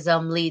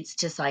atheism leads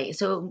to science.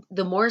 So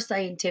the more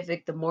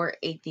scientific, the more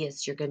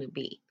atheist you're going to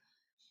be.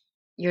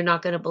 You're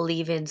not going to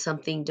believe in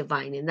something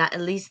divine, and that,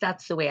 at least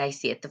that's the way I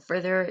see it. The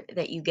further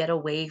that you get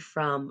away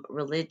from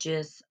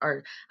religious,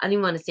 or I don't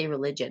even want to say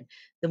religion,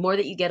 the more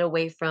that you get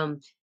away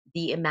from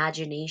the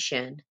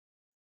imagination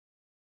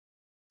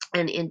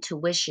and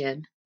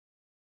intuition,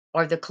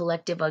 or the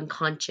collective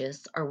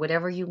unconscious, or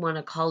whatever you want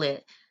to call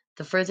it,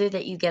 the further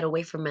that you get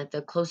away from it,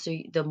 the closer,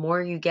 the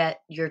more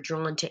you're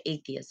drawn to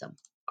atheism,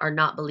 or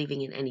not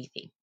believing in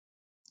anything.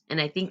 And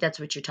I think that's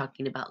what you're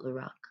talking about,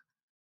 Larock.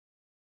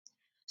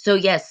 So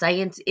yes,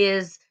 science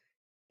is,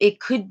 it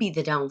could be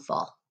the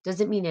downfall.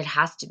 Doesn't mean it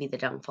has to be the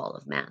downfall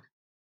of man.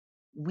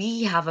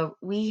 We have a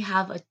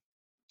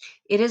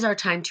it is our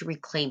time to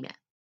reclaim it.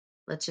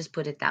 Let's just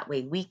put it that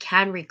way. We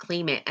can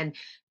reclaim it. And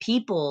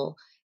people,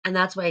 and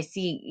that's why I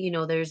see,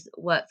 there's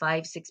what,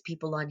 5, 6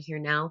 people on here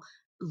now,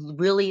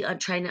 really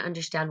trying to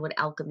understand what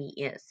alchemy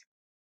is.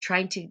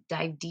 Trying to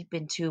dive deep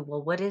into,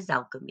 well, what is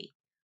alchemy?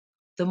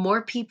 The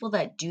more people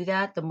that do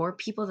that, the more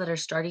people that are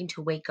starting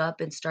to wake up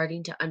and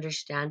starting to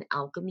understand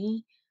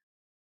alchemy,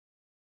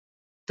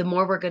 the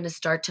more we're going to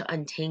start to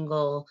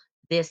untangle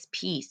this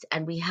piece.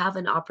 And we have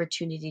an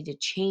opportunity to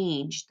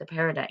change the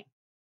paradigm,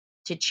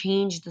 to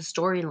change the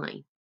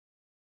storyline,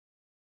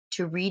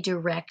 to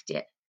redirect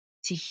it,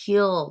 to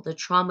heal the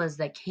traumas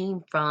that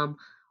came from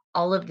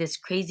all of this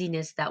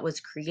craziness that was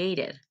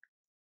created.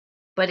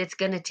 But it's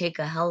going to take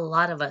a hell of a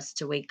lot of us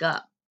to wake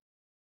up.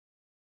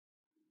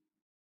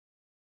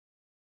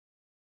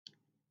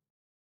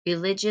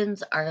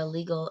 Religions are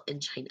illegal in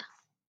China.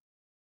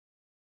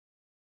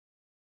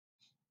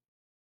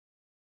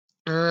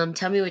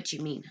 Tell me what you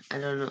mean. I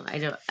don't know.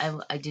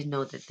 I didn't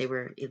know that they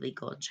were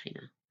illegal in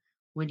China.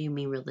 What do you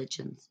mean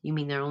religions? You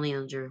mean they're only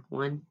under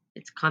one?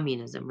 It's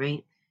communism,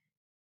 right?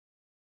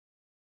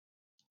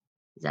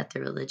 Is that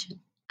the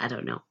religion? I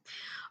don't know.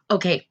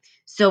 Okay,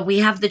 so we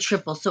have the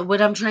triple. So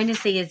what I'm trying to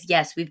say is,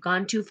 yes, we've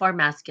gone too far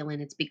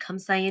masculine. It's become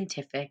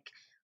scientific.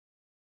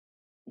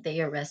 They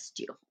arrest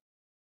you.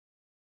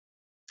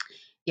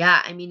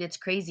 Yeah, I mean, it's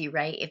crazy,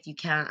 right? If you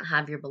can't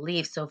have your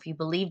beliefs. So if you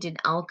believed in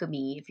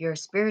alchemy, if you're a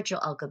spiritual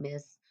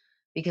alchemist,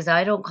 because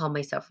I don't call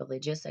myself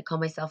religious, I call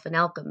myself an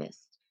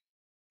alchemist.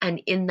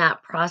 And in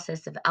that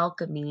process of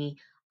alchemy,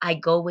 I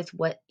go with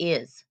what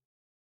is,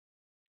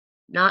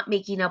 not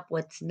making up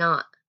what's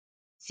not.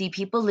 See,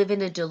 people live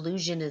in a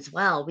delusion as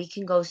well. We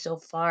can go so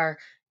far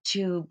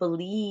to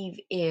believe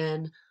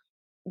in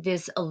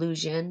this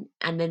illusion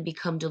and then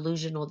become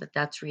delusional that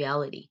that's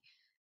reality.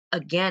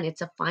 Again,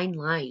 it's a fine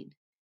line.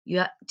 You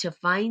have to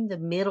find the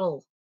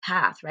middle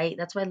path, right?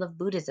 That's why I love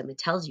Buddhism. It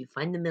tells you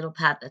find the middle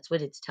path. That's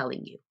what it's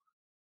telling you.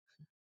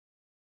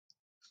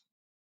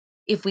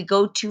 If we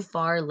go too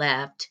far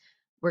left,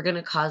 we're going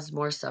to cause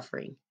more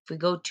suffering. If we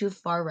go too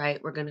far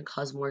right, we're going to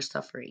cause more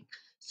suffering.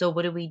 So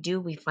what do?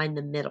 We find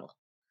the middle.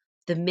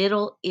 The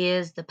middle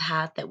is the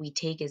path that we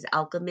take as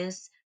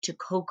alchemists to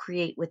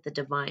co-create with the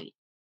divine.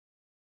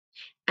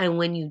 And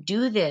when you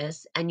do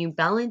this and you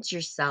balance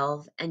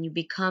yourself and you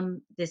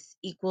become this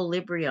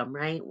equilibrium,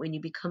 right? When you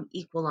become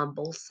equal on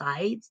both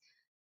sides,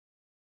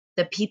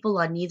 the people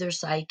on either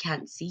side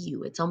can't see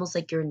you. It's almost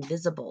like you're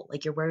invisible,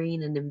 like you're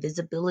wearing an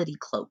invisibility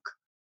cloak,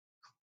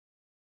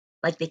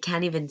 like they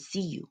can't even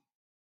see you.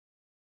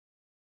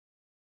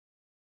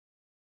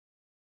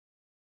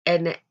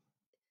 And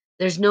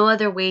there's no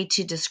other way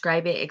to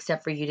describe it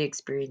except for you to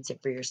experience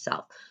it for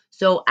yourself.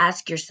 So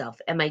ask yourself,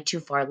 am I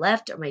too far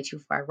left? Am I too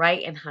far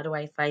right? And how do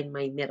I find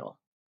my middle?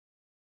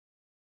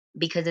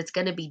 Because it's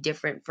going to be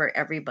different for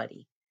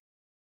everybody.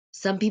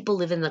 Some people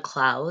live in the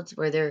clouds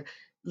where they're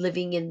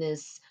living in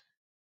this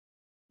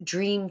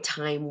dream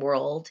time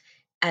world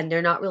and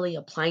they're not really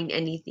applying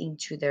anything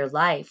to their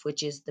life,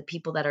 which is the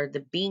people that are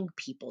the being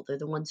people. They're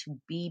the ones who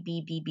be,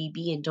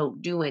 and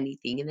don't do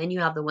anything. And then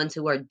you have the ones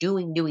who are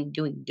doing,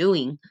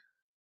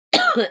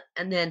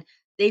 and then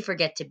they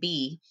forget to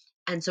be.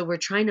 And so we're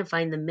trying to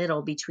find the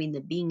middle between the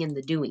being and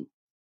the doing,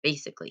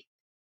 basically.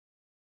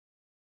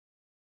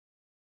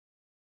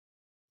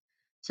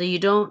 So you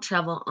don't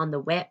travel on the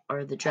wet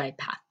or the dry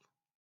path.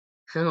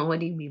 What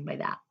do you mean by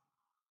that?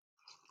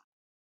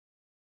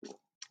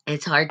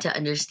 It's hard to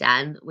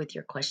understand with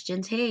your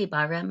questions. Hey,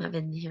 Bahram, I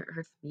haven't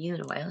heard from you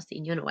in a while,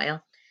 seen you in a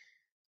while.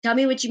 Tell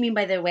me what you mean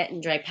by the wet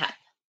and dry path.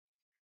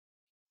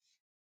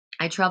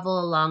 I travel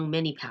along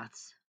many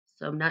paths,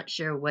 so I'm not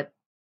sure what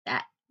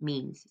that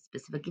means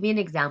specifically. Give me an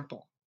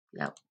example.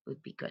 That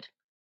would be good.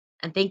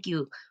 And thank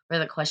you for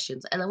the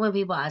questions. I love when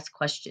people ask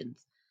questions.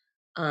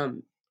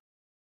 Um,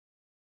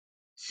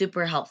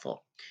 Super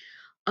helpful.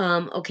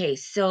 Okay,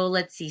 so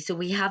let's see. So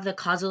we have the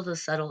causal, the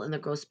subtle, and the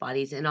gross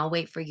bodies, and I'll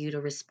wait for you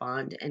to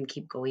respond and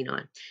keep going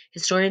on.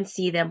 Historians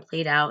see them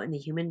played out in the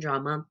human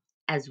drama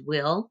as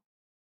will,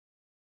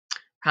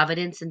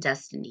 providence and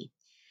destiny.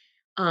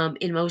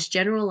 In most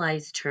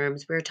generalized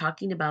terms, we're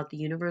talking about the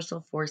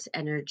universal force,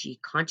 energy,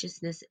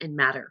 consciousness, and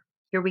matter.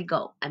 Here we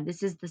go. And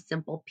this is the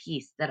simple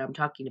piece that I'm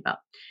talking about.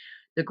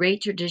 The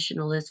great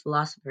traditionalist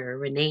philosopher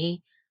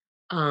Rene,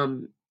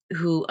 um,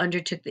 who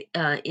undertook the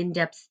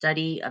in-depth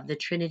study of the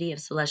trinity of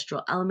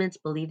celestial elements,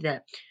 believed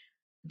that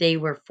they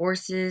were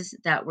forces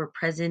that were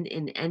present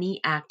in any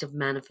act of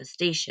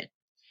manifestation.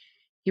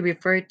 He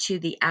referred to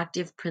the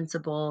active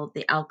principle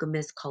the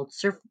alchemists called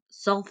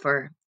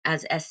sulfur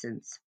as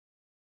essence,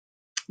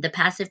 the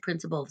passive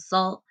principle of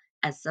salt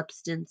as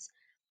substance,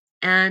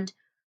 and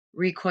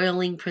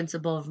recoiling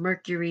principle of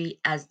mercury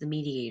as the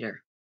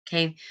mediator.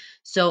 Okay,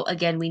 so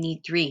again, we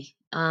need three.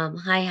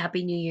 Hi,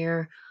 happy new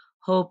year.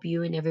 Hope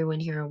you and everyone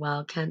here are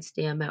well. Can't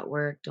stay, I'm at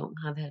work, don't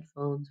have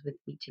headphones with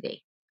me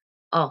today.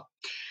 Oh,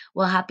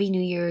 well, happy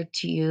new year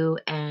to you,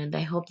 and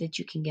I hope that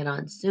you can get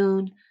on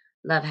soon.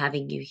 Love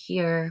having you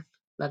here.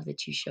 Love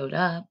that you showed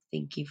up.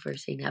 Thank you for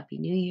saying happy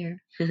new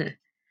year.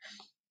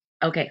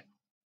 Okay,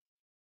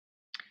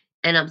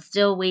 and I'm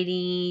still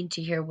waiting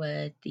to hear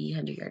what the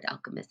 100-Yard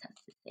Alchemist has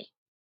to say.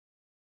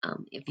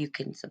 If you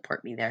can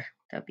support me there,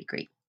 that would be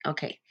great.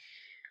 Okay.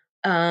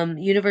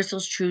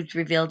 Universal truths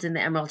revealed in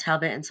the Emerald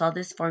Tablet and saw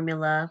this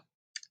formula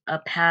a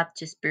path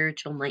to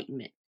spiritual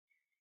enlightenment.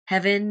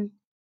 Heaven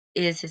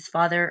is his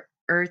father,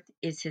 earth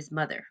is his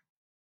mother.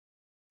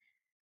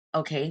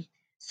 Okay.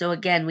 So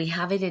again, we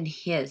have it in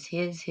his.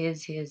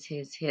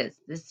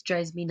 This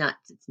drives me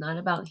nuts. It's not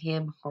about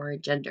him or a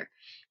gender.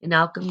 In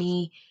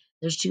alchemy,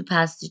 there's two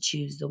paths to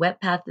choose, the wet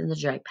path and the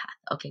dry path.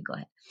 Okay, go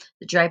ahead.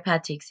 The dry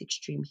path takes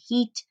extreme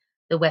heat.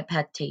 The wet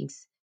path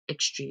takes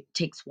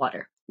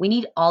water. We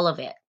need all of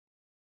it.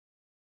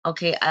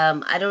 Okay,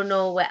 I don't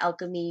know what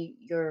alchemy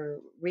you're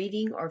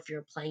reading or if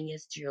you're applying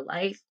this to your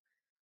life.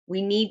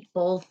 We need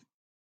both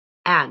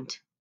and.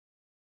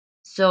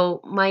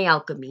 So my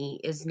alchemy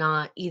is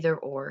not either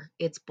or,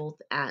 it's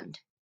both and.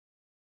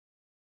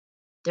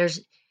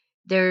 There's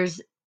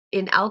there's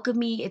in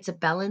alchemy, it's a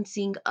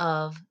balancing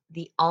of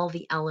the all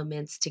the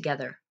elements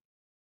together.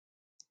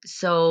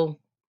 So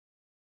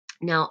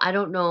now I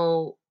don't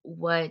know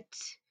what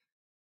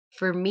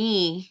for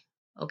me,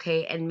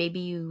 okay, and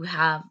maybe you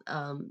have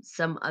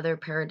some other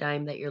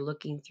paradigm that you're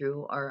looking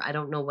through, or I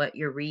don't know what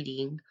you're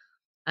reading.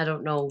 I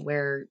don't know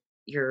where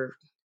your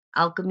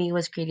alchemy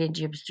was created in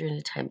Egypt during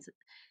the times that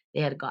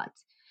they had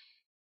gods.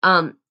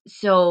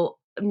 So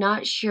I'm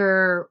not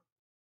sure.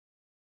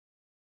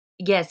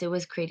 Yes, it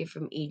was created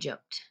from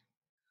Egypt.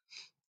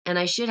 And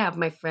I should have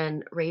my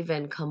friend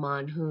Raven come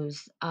on,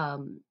 who's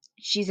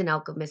she's an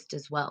alchemist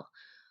as well.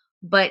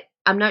 But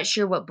I'm not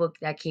sure what book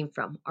that came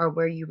from or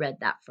where you read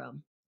that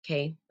from.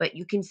 Okay, but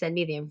you can send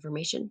me the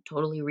information,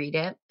 totally read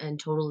it, and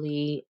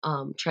totally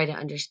try to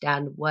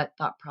understand what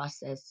thought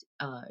process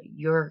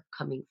you're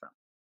coming from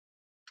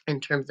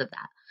in terms of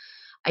that.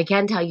 I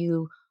can tell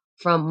you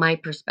from my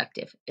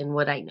perspective and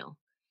what I know.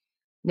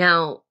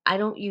 Now, I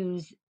don't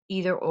use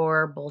either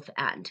or, both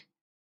and.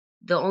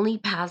 The only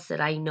paths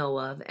that I know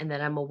of and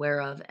that I'm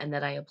aware of and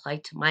that I apply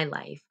to my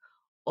life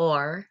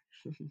are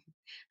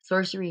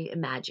sorcery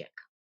and magic.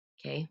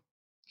 Okay.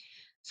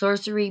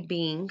 Sorcery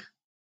being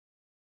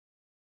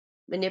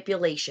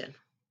manipulation,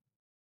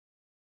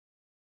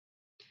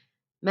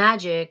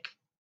 magic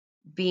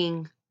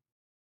being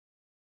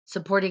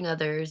supporting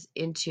others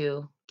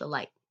into the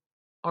light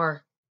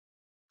or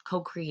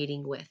co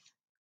creating with.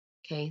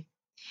 Okay.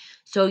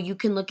 So you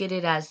can look at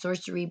it as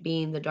sorcery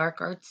being the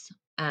dark arts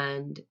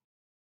and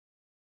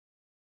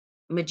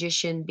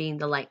magician being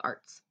the light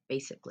arts,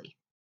 basically.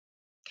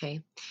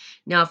 Okay.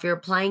 Now, if you're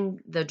applying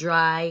the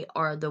dry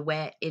or the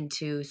wet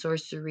into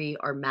sorcery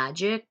or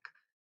magic,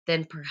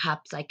 then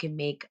perhaps I can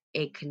make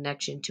a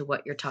connection to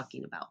what you're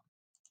talking about.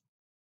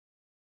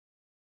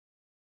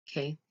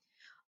 Okay.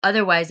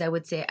 Otherwise, I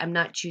would say I'm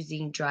not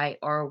choosing dry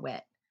or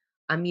wet.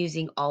 I'm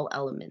using all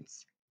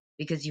elements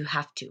because you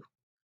have to.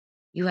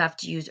 You have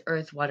to use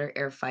earth, water,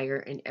 air, fire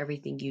in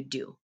everything you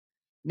do.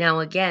 Now,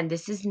 again,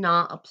 this is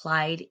not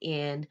applied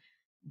in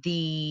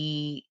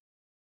the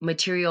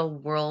material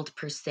world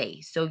per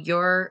se. So,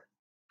 your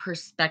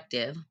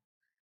perspective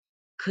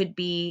could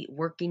be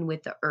working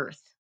with the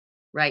earth,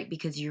 right?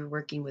 Because you're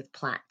working with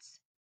plants,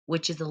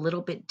 which is a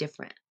little bit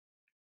different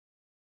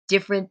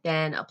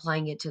than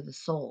applying it to the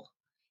soul.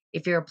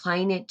 If you're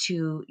applying it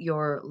to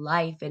your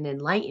life and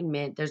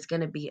enlightenment, there's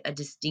going to be a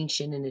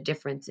distinction and a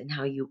difference in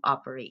how you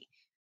operate.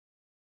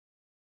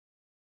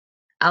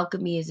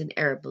 Alchemy is an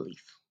Arab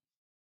belief.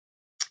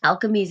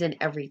 Alchemy is in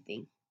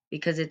everything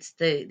because it's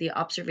the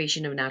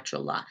observation of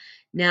natural law.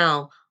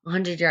 Now, a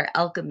 100-year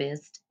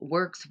alchemist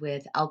works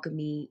with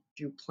alchemy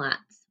through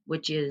plants,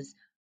 which is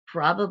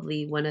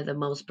probably one of the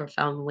most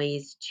profound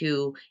ways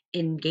to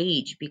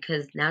engage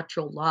because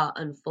natural law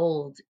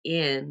unfolds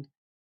in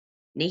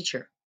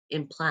nature,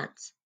 in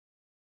plants,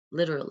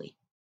 literally.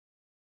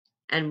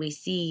 And we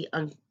see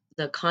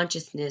the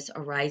consciousness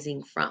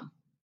arising from.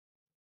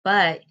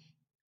 But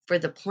for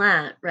the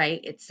plant,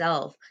 right,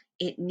 itself,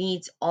 it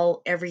needs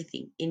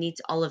everything. It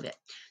needs all of it.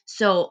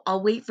 So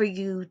I'll wait for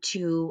you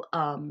to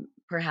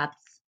perhaps,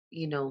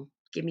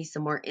 give me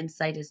some more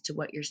insight as to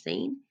what you're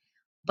saying,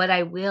 but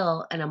I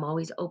will, and I'm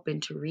always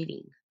open to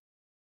reading.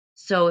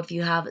 So if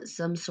you have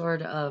some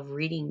sort of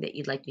reading that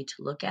you'd like me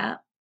to look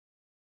at,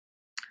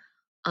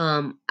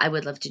 I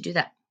would love to do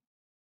that,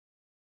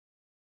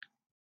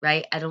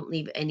 right? I don't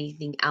leave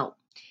anything out.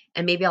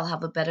 And maybe I'll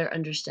have a better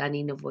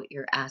understanding of what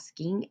you're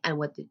asking and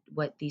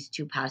what these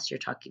two paths you're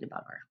talking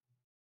about are.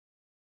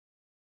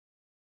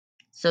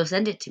 So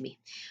send it to me.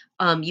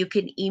 You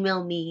can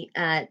email me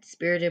at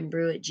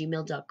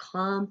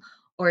spiritandbrew@gmail.com,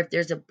 or if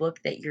there's a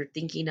book that you're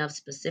thinking of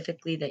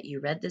specifically that you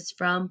read this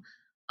from,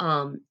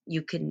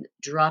 you can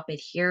drop it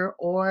here,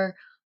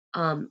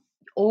 um,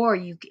 or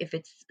if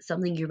it's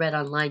something you read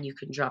online, you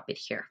can drop it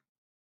here.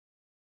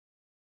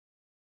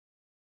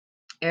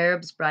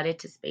 Arabs brought it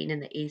to Spain in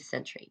the 8th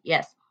century.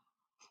 Yes,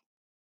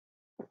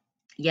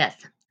 yes,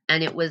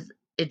 and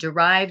it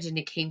derived and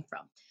it came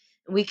from.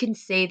 We can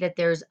say that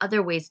there's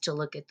other ways to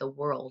look at the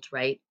world,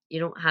 right? You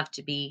don't have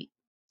to be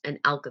an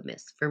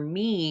alchemist. For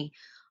me,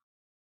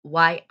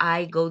 why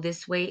I go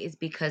this way is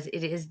because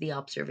it is the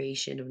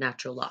observation of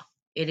natural law.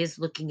 It is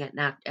looking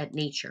at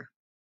nature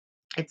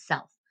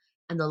itself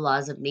and the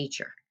laws of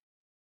nature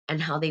and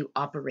how they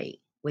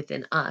operate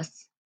within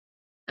us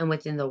and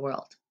within the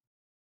world.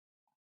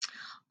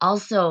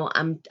 Also,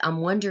 I'm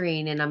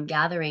wondering and I'm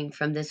gathering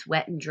from this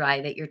wet and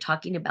dry that you're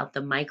talking about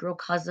the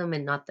microcosm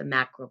and not the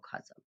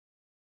macrocosm.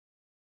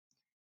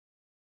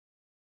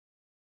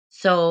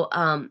 So,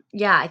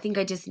 yeah, I think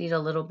I just need a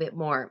little bit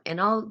more, and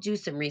I'll do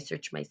some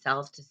research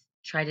myself to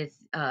try to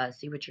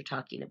see what you're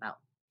talking about.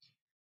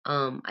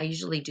 I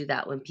usually do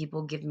that when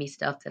people give me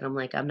stuff that I'm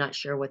like, I'm not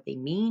sure what they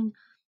mean.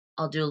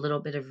 I'll do a little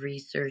bit of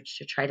research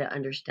to try to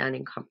understand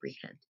and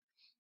comprehend,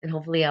 and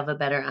hopefully have a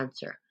better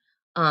answer.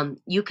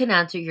 You can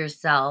answer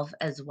yourself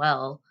as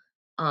well,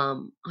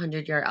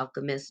 100-Yard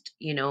Alchemist,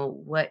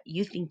 what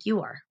you think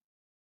you are.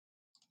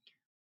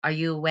 Are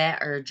you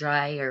wet or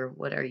dry, or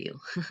what are you?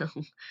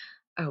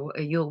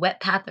 Are you a wet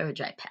path or a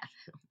dry path?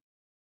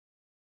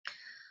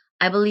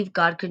 I believe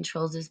God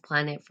controls his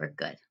planet for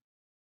good,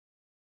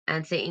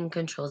 and Satan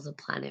controls the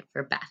planet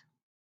for bad.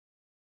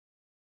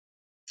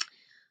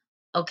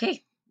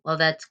 Okay, well,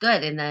 that's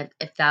good. And that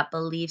if that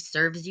belief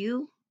serves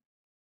you,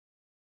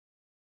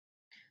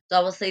 so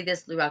I will say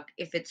this, Lurak,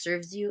 if it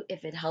serves you,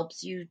 if it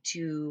helps you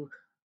to,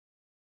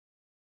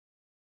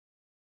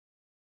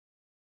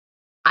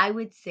 I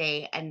would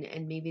say,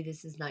 and maybe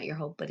this is not your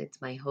hope, but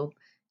it's my hope,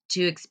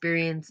 to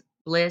experience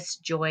bliss,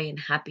 joy, and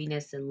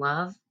happiness and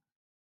love,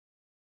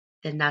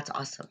 then that's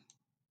awesome.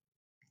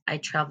 I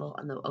travel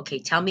on the, okay,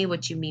 tell me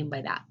what you mean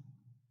by that.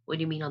 What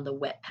do you mean on the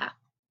wet path?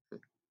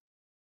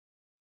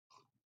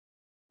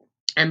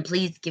 And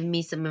please give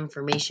me some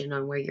information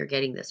on where you're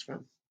getting this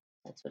from.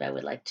 That's what I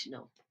would like to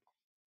know.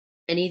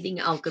 Anything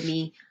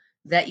alchemy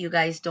that you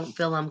guys don't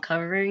feel I'm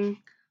covering,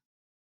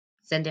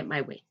 send it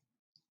my way.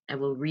 I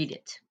will read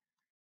it.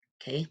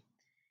 Okay.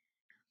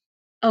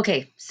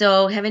 Okay.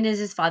 So heaven is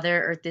his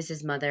father, earth is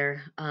his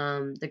mother.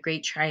 The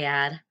great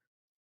triad.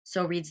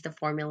 So reads the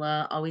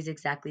formula, always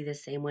exactly the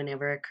same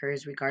whenever it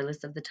occurs,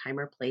 regardless of the time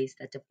or place,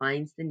 that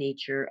defines the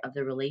nature of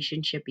the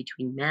relationship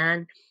between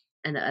man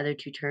and the other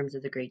two terms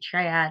of the great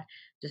triad,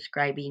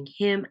 describing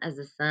him as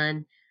the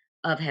son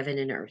of heaven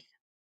and earth.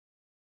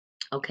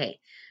 Okay.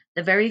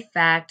 The very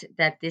fact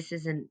that this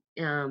is an,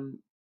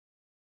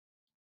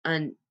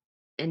 an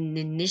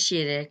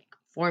initiatic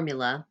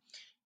formula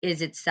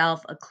is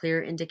itself a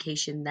clear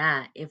indication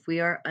that if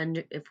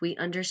we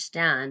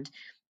understand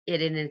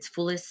it in its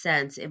fullest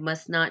sense, it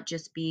must not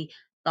just be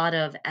thought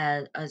of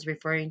as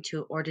referring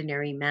to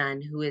ordinary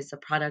man who is a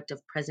product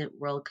of present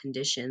world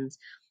conditions,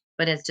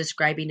 but as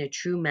describing a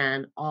true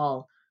man,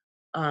 all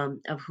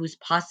of whose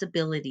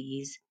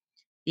possibilities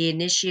the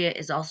initiate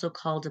is also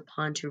called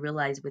upon to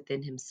realize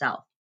within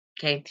himself.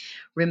 Okay,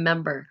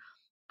 remember,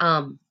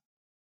 um,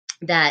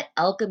 that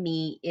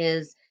alchemy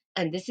is,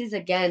 and this is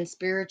again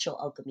spiritual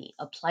alchemy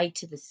applied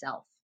to the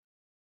self,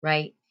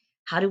 right?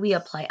 How do we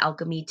apply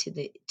alchemy to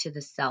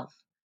the self?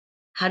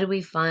 How do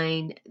we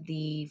find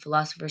the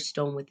philosopher's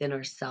stone within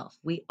ourself?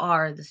 We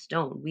are the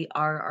stone, we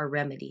are our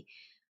remedy.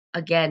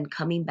 Again,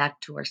 coming back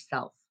to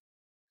ourself.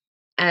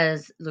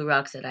 As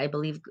Lurak said, I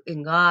believe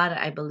in God,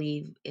 I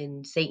believe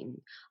in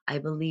Satan, I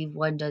believe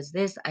one does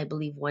this, I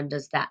believe one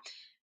does that.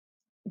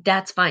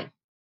 That's fine.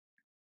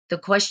 The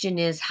question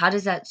is, how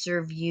does that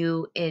serve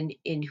you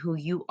in who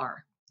you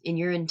are, in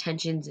your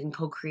intentions in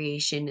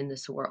co-creation in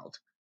this world?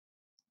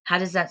 How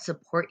does that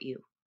support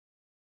you?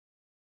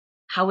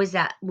 How is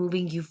that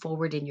moving you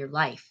forward in your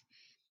life?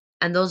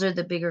 And those are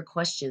the bigger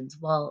questions.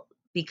 Well,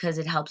 because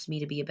it helps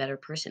me to be a better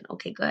person.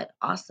 Okay, good.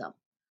 Awesome.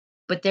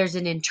 But there's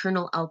an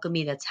internal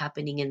alchemy that's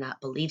happening in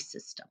that belief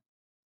system.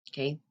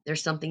 Okay?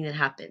 There's something that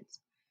happens.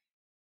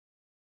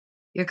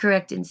 You're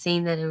correct in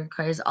saying that it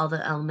requires all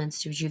the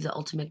elements to achieve the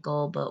ultimate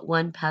goal, but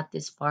one path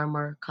is far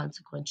more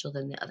consequential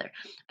than the other.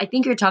 I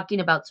think you're talking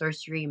about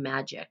sorcery and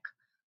magic,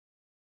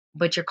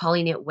 but you're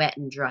calling it wet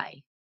and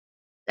dry.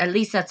 At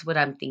least that's what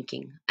I'm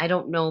thinking. I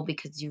don't know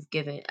because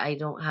I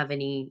don't have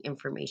any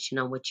information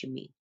on what you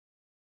mean.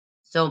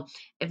 So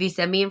if you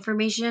send me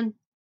information,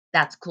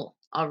 that's cool.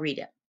 I'll read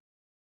it.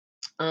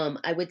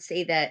 I would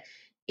say that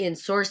in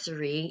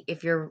sorcery,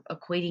 if you're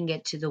equating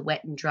it to the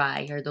wet and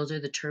dry, or those are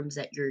the terms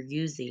that you're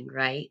using,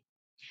 right?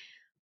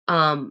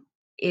 Um,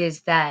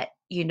 is that,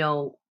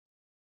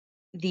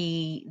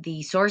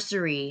 the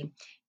sorcery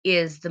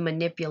is the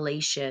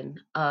manipulation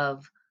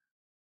of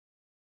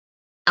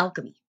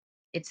alchemy.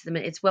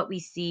 It's what we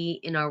see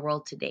in our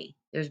world today.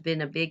 There's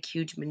been a big,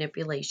 huge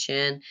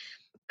manipulation.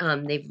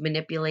 They've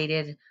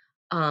manipulated,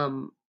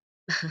 um,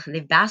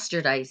 they've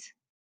bastardized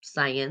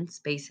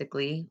science,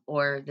 basically,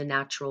 or the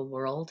natural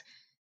world.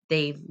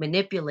 They've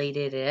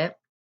manipulated it,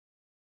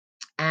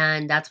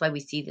 and that's why we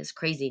see this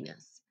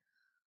craziness.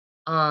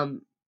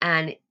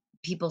 And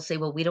people say,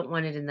 well, we don't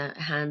want it in the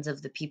hands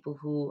of the people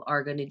who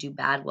are going to do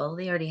bad. Well,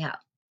 they already have.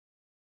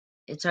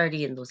 It's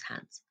already in those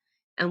hands.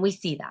 And we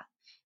see that.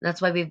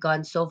 That's why we've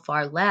gone so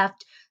far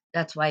left.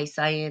 That's why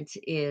science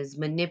is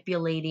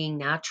manipulating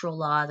natural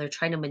law. They're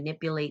trying to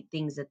manipulate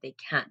things that they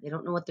can't. They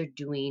don't know what they're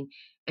doing.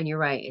 And you're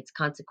right, it's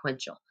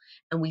consequential.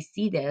 And we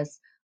see this,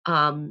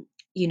 um,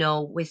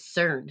 with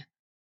CERN.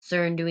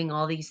 CERN doing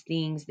all these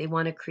things. They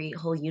want to create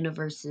whole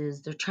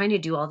universes. They're trying to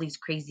do all these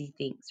crazy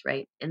things,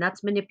 right? And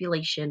that's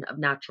manipulation of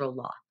natural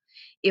law.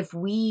 If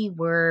we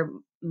were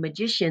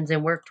magicians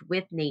and worked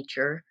with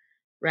nature,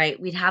 right,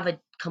 we'd have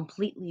a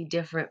completely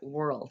different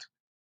world.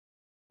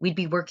 We'd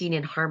be working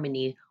in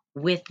harmony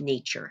with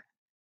nature,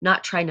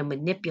 not trying to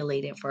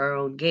manipulate it for our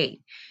own gain.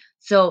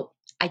 So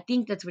I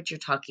think that's what you're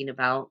talking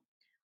about.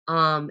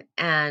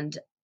 And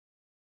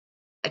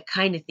I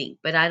kind of think,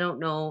 but I don't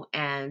know.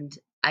 And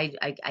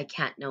I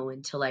can't know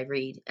until I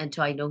read,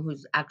 until I know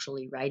who's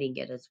actually writing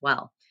it as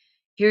well.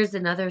 Here's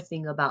another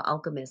thing about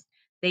alchemists.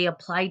 They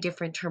apply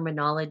different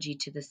terminology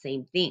to the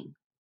same thing.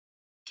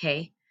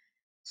 Okay.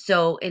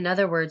 So, in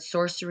other words,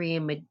 sorcery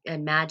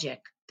and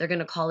magic, they're going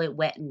to call it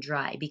wet and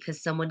dry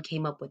because someone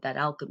came up with that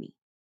alchemy.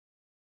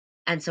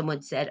 And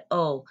someone said,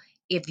 oh,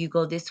 if you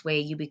go this way,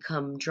 you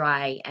become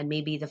dry. And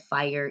maybe the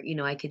fire,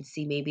 I can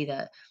see maybe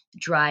the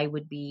dry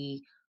would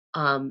be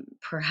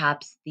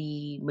perhaps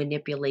the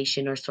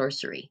manipulation or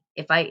sorcery.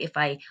 If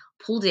I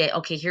pulled it,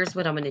 okay, here's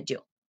what I'm going to do.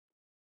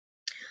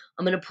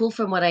 I'm going to pull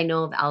from what I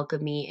know of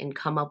alchemy and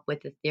come up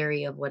with a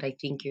theory of what I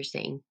think you're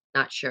saying.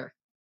 Not sure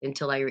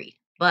until I read,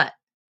 but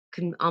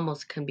can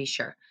be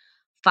sure.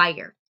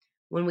 Fire.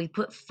 When we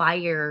put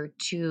fire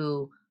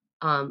to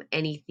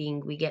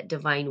anything, we get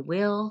divine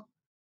will,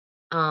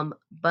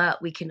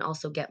 but we can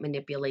also get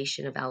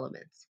manipulation of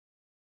elements.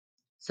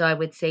 So I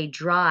would say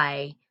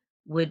dry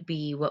would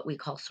be what we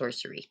call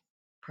sorcery,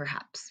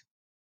 perhaps.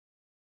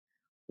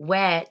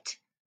 Wet,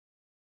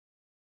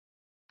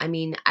 I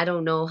mean, I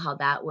don't know how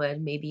that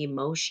would, maybe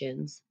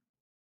emotions.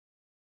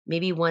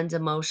 Maybe one's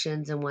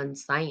emotions and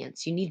one's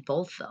science. You need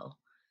both though.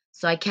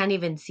 So I can't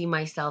even see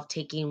myself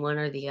taking one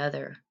or the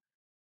other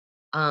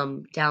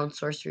down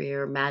sorcery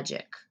or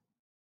magic.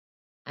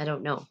 I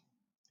don't know.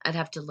 I'd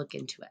have to look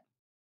into it.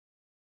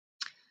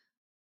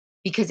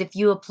 Because if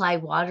you apply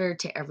water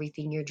to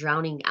everything, you're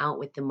drowning out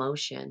with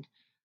emotion.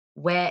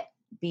 Wet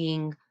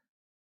being,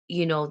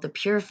 the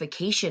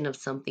purification of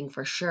something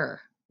for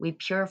sure. We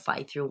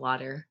purify through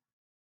water.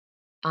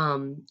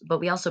 But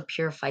we also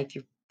purify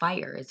through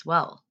fire as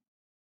well.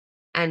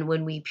 And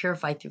when we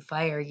purify through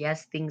fire,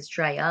 yes, things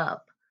dry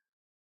up,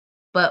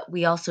 but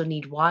we also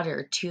need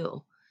water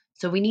too.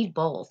 So we need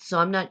both. So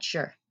I'm not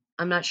sure.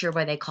 I'm not sure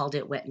why they called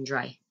it wet and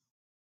dry.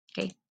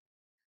 Okay.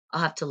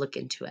 I'll have to look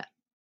into it.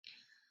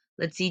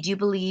 Let's see. Do you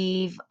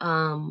believe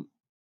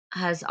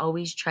has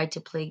always tried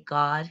to play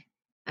God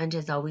and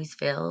has always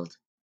failed?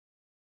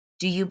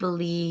 Do you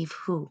believe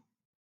who?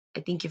 I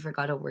think you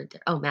forgot a word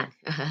there. Oh man.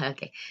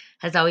 Okay.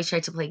 Has always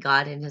tried to play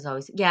God and has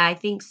always. Yeah, I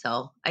think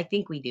so. I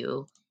think we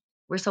do.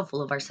 We're so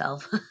full of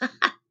ourselves.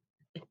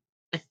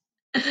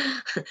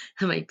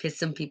 I might piss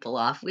some people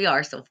off. We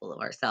are so full of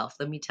ourselves.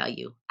 Let me tell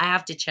you. I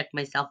have to check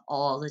myself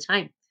all the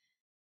time,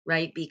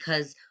 right?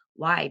 Because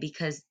why?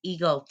 Because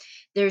ego.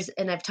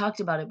 And I've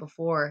talked about it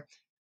before.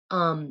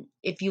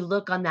 If you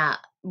look on that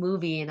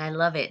movie, and I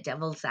love it,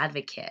 Devil's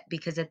Advocate,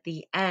 because at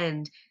the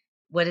end,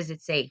 what does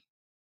it say?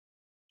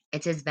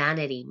 It says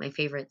vanity, my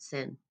favorite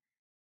sin,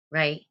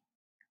 right?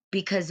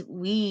 Because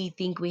we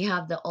think we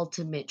have the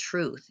ultimate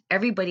truth.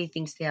 Everybody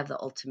thinks they have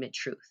the ultimate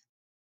truth.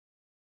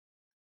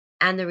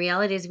 And the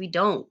reality is we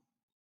don't.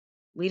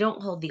 We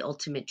don't hold the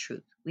ultimate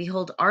truth. We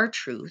hold our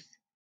truth,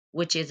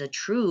 which is a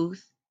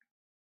truth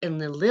in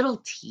the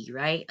little t,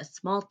 right? A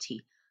small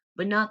t,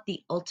 but not the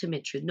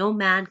ultimate truth. No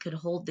man could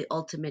hold the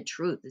ultimate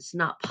truth. It's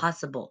not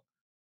possible.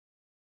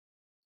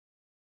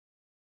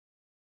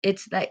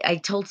 It's like I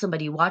told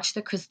somebody, watch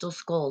the crystal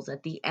skulls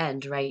at the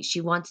end, right? She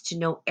wants to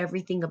know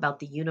everything about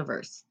the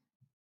universe.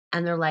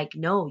 And they're like,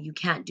 no, you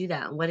can't do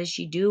that. And what does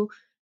she do?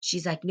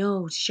 She's like,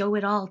 no, show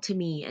it all to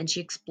me. And she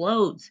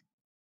explodes.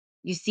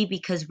 You see,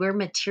 because we're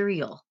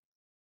material.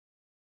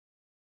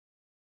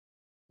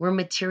 We're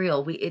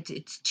material.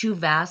 It's too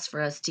vast for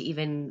us to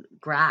even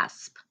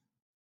grasp.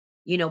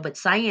 But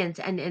science,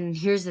 and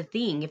here's the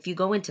thing, if you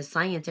go into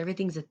science,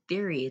 everything's a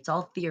theory. It's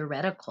all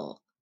theoretical.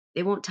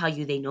 They won't tell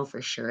you they know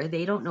for sure.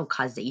 They don't know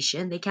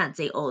causation. They can't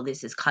say, "Oh,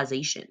 this is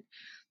causation."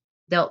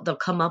 They'll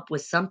come up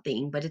with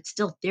something, but it's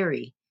still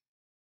theory.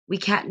 We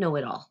can't know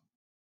it all.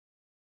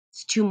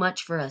 It's too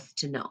much for us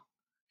to know.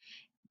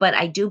 But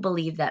I do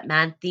believe that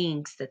man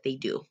thinks that they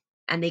do.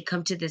 And they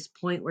come to this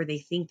point where they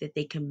think that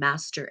they can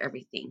master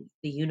everything,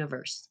 the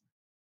universe.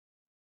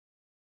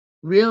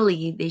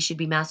 Really, they should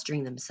be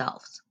mastering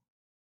themselves.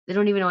 They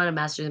don't even know how to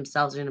master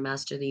themselves. They're going to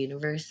master the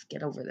universe.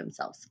 Get over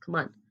themselves. Come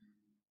on.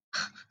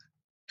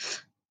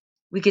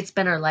 We could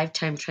spend our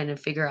lifetime trying to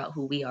figure out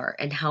who we are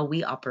and how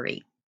we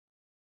operate.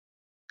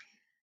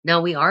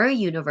 Now, we are a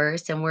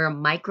universe and we're a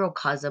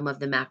microcosm of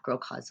the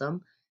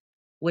macrocosm,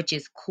 which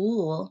is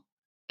cool.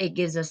 It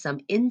gives us some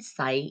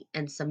insight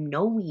and some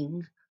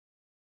knowing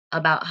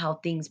about how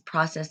things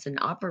process and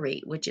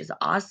operate, which is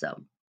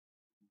awesome.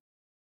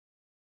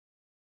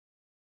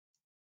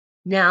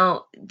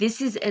 Now,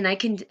 this is, and I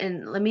can,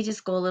 and let me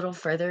just go a little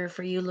further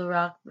for you,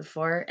 Larock,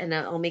 before, and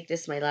I'll make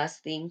this my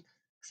last thing.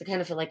 Because I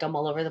kind of feel like I'm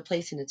all over the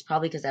place, and it's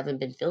probably because I haven't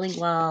been feeling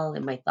well,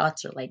 and my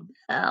thoughts are like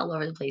all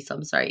over the place. So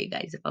I'm sorry, you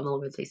guys, if I'm all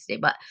over the place today.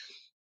 But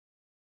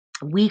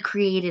we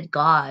created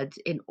gods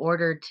in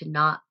order to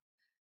not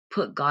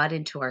put God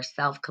into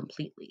ourselves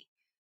completely.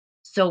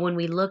 So when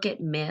we look at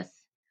myth,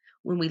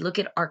 when we look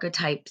at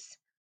archetypes,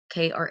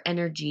 okay, or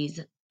energies,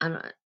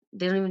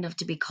 they don't even have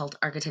to be called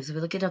archetypes. We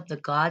look at the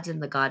gods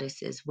and the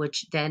goddesses,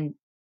 which then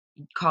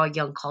Carl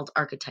Jung called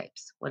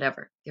archetypes,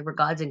 whatever. They were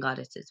gods and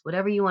goddesses,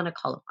 whatever you want to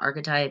call them,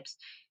 archetypes,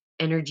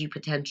 energy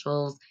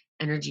potentials,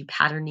 energy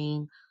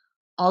patterning,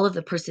 all of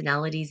the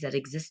personalities that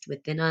exist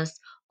within us,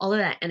 all of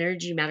that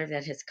energy matter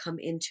that has come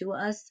into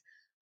us.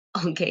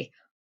 Okay,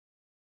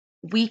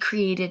 we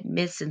created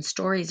myths and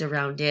stories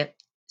around it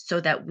so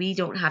that we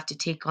don't have to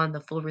take on the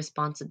full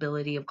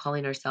responsibility of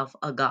calling ourselves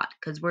a god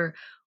because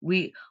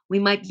we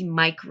might be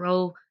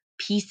micro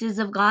pieces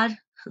of God,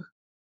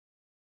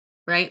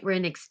 right? We're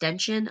an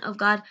extension of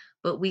God,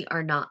 but we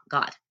are not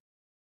God.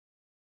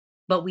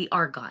 But we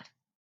are God,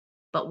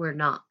 but we're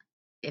not,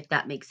 if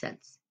that makes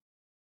sense.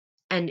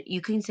 And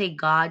you can say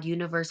God,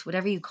 universe,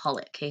 whatever you call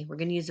it, okay? We're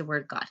going to use the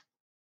word God,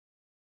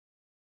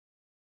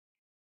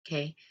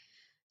 okay?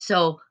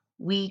 So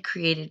we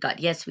created God.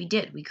 Yes, we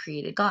did. We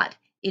created God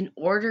in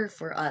order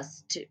for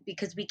us to,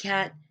 because we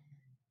can't.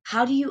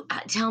 How do you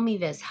tell me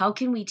this? How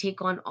can we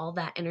take on all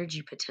that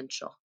energy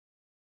potential?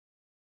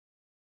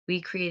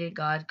 We created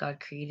God, God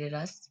created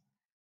us.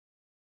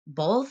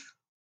 Both,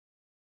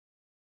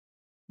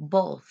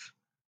 both.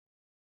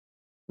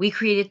 We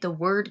created the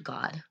word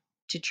God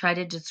to try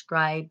to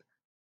describe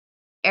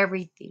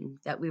everything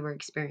that we were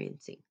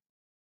experiencing.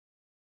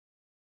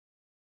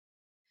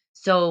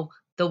 So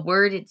the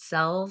word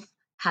itself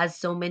has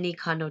so many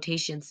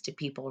connotations to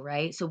people,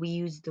 right? So we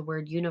use the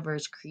word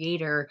universe,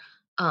 creator.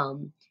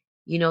 Um,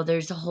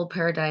 there's a whole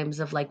paradigms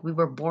of like we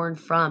were born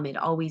from, it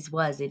always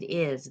was, it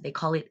is. They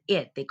call it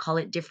it. They call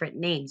it different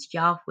names,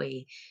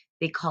 Yahweh.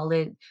 They call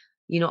it,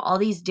 all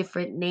these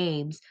different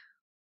names.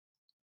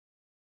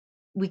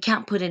 We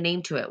can't put a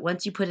name to it.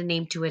 Once you put a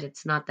name to it,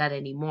 it's not that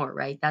anymore,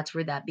 right? That's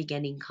where that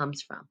beginning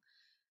comes from.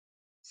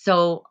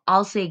 So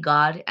I'll say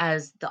God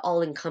as the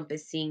all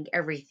encompassing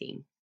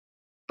everything,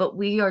 but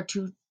we are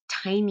too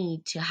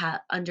tiny to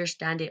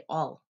understand it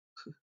all.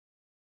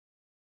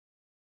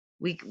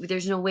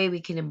 There's no way we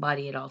can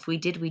embody it all. If we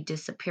did, we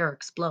disappear,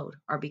 explode,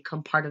 or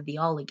become part of the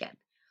all again.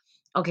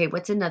 Okay,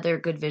 what's another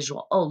good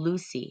visual? Oh,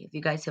 Lucy. If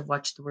you guys have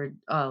watched the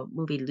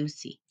movie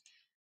Lucy,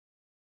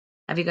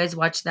 have you guys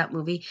watched that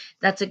movie?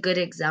 That's a good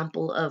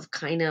example of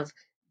kind of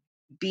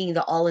being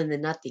the all and the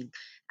nothing.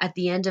 At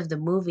the end of the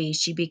movie,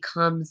 she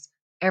becomes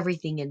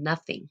everything and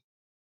nothing,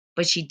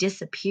 but she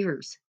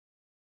disappears.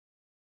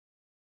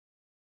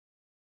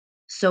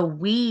 So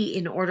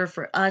in order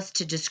for us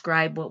to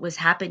describe what was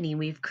happening,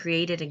 we've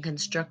created and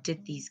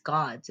constructed these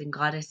gods and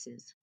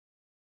goddesses.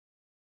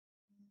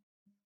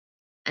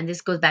 And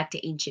this goes back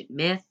to ancient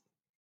myth.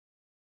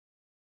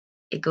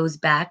 It goes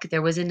back,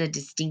 there wasn't a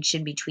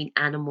distinction between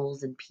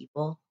animals and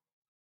people.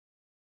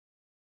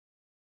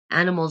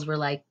 Animals were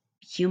like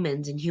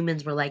humans, and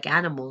humans were like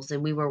animals,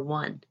 and we were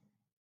one.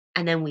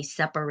 And then we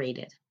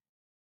separated.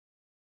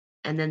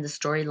 And then the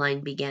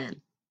storyline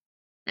began.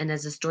 And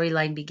as the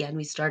storyline began,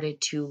 we started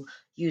to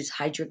use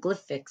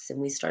hieroglyphics and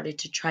we started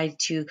to try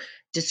to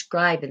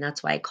describe, and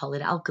that's why I call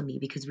it alchemy,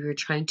 because we were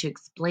trying to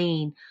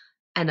explain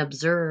and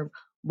observe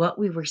what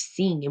we were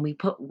seeing, and we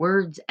put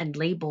words and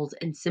labels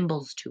and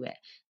symbols to it.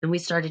 Then we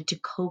started to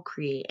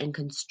co-create and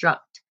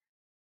construct,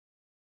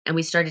 and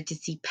we started to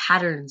see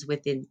patterns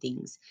within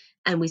things,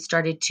 and we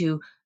started to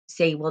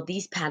say, well,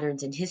 these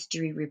patterns in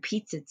history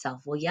repeats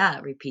itself. Well, yeah,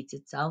 it repeats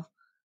itself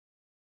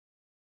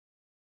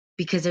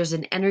because there's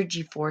an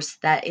energy force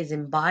that is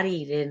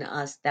embodied in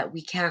us that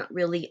we can't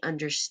really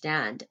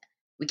understand.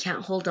 We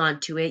can't hold on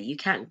to it. You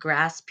can't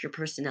grasp your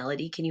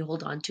personality. Can you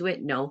hold on to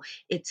it? No,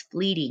 it's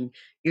fleeting.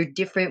 You're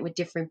different with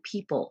different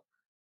people.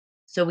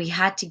 So we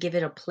had to give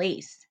it a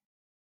place.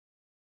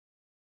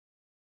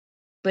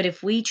 But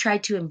if we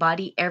tried to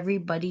embody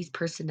everybody's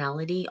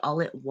personality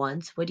all at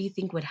once, what do you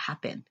think would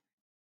happen?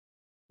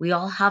 We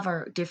all have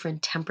our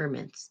different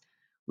temperaments.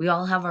 We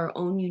all have our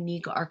own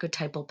unique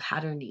archetypal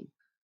patterning,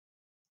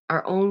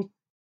 our own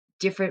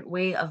different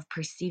way of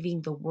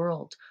perceiving the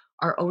world,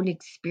 our own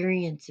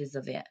experiences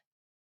of it.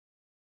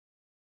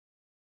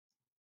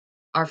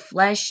 Our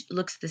flesh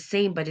looks the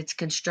same, but it's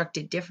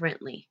constructed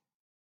differently.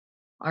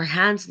 Our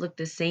hands look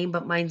the same,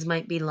 but mine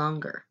might be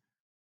longer.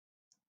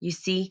 You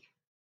see,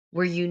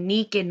 we're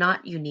unique and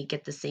not unique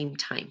at the same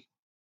time.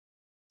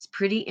 It's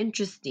pretty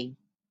interesting.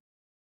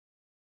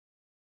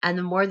 And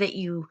the more that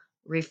you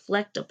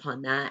reflect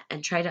upon that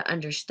and try to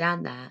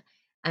understand that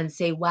and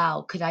say,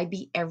 wow, could I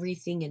be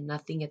everything and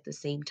nothing at the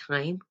same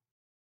time?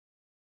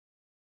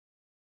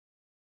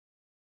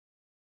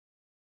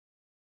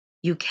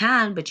 You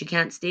can, but you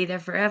can't stay there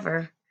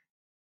forever.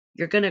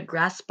 You're going to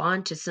grasp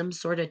on to some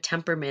sort of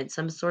temperament,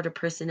 some sort of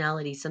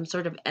personality, some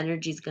sort of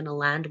energy is going to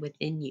land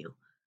within you.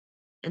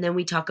 And then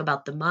we talk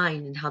about the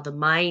mind and how the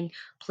mind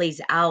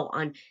plays out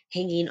on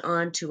hanging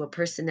on to a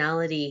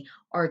personality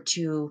or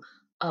to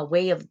a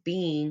way of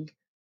being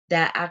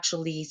that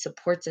actually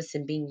supports us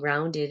in being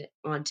grounded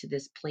onto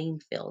this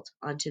playing field,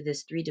 onto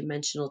this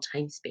three-dimensional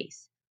time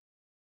space.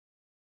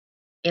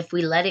 If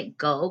we let it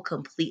go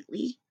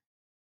completely,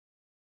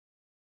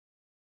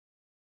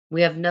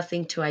 we have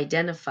nothing to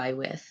identify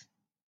with.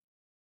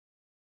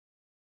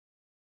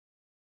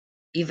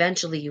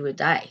 Eventually, you would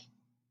die.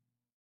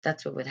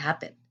 That's what would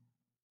happen.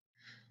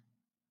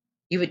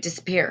 You would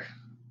disappear.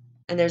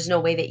 And there's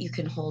no way that you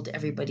can hold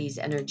everybody's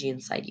energy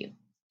inside you.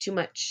 Too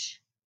much.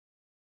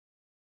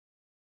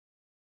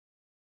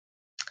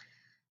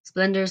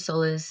 Splendor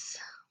Solis,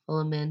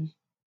 Volamin,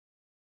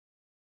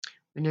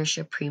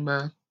 Inertia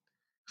Prima.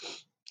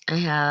 I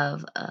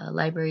have a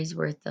library's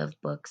worth of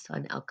books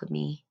on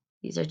alchemy.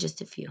 These are just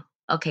a few.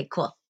 Okay,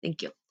 cool.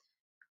 Thank you.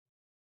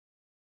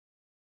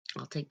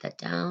 I'll take that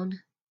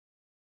down.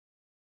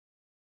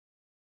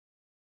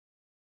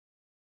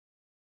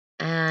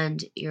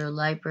 And your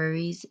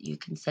libraries, you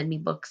can send me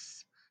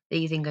books that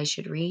you think I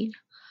should read.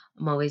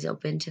 I'm always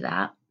open to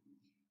that.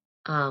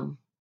 Um,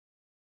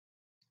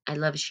 I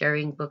love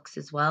sharing books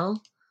as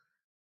well.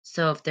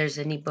 So if there's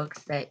any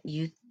books that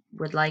you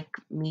would like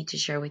me to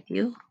share with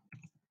you,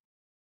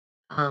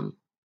 um,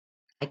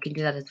 I can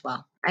do that as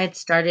well. I had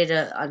started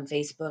on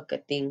Facebook a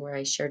thing where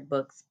I shared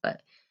books,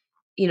 but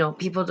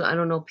people I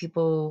don't know,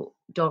 people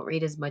don't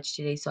read as much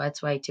today, so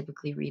that's why I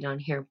typically read on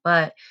here.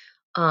 But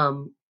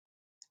um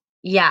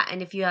yeah,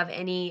 and if you have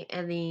any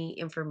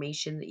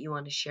information that you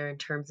want to share in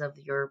terms of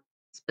your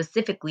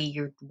specifically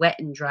your wet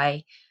and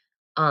dry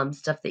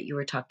stuff that you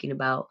were talking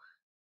about,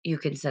 you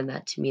can send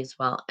that to me as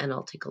well and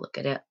I'll take a look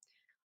at it.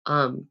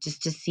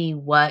 Just to see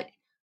what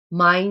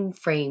mind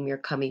frame you're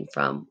coming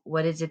from.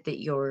 What is it that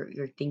you're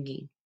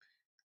thinking?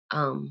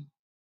 Um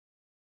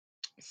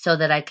so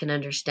that I can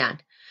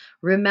understand.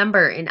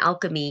 Remember, in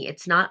alchemy,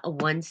 it's not a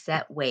one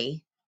set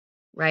way,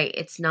 right?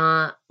 It's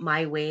not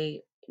my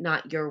way,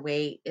 not your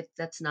way.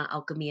 That's not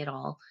alchemy at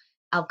all.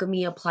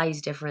 Alchemy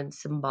applies different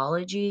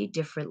symbology,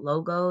 different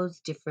logos,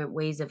 different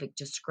ways of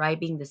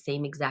describing the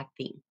same exact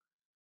thing.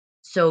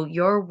 So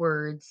your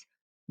words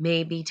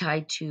may be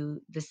tied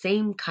to the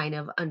same kind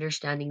of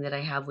understanding that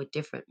I have with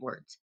different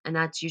words. And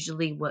that's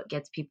usually what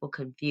gets people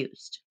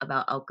confused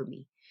about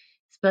alchemy,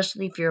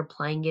 especially if you're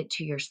applying it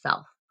to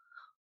yourself.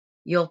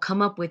 You'll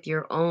come up with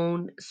your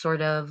own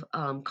sort of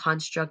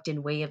construct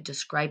and way of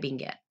describing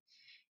it.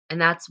 And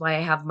that's why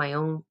I have my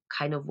own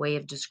kind of way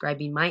of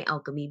describing my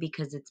alchemy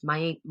because it's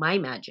my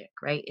magic,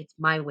 right? It's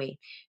my way.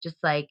 Just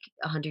like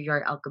a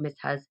 100-yard alchemist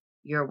has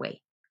your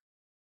way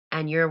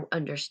and your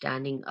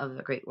understanding of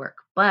a great work.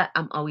 But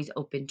I'm always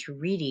open to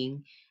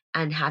reading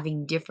and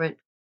having different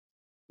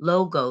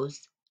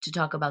logos to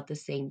talk about the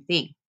same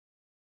thing,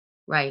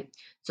 right?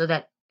 So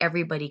that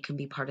everybody can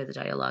be part of the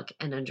dialogue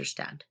and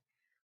understand.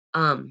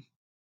 Um,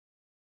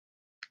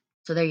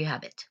 so there you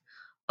have it.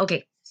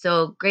 Okay,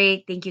 so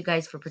great. Thank you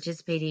guys for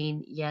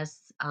participating. Yes,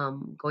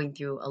 going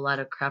through a lot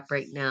of crap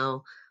right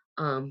now.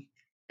 Um,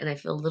 and I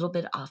feel a little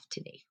bit off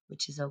today,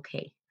 which is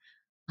okay.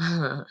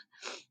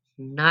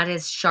 Not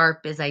as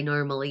sharp as I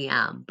normally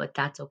am, but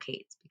that's okay.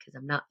 It's because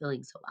I'm not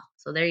feeling so well.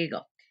 So there you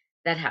go.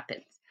 That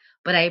happens.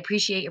 But I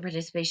appreciate your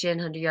participation,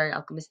 100-Yard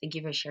Alchemist. Thank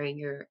you for sharing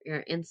your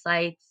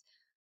insights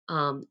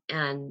and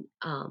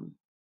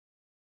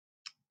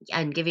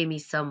giving me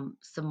some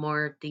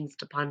more things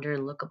to ponder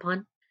and look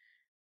upon.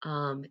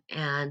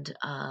 And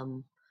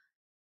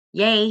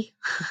yay.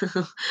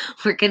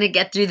 We're going to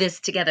get through this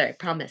together, I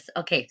promise.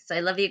 Okay, so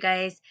I love you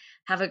guys.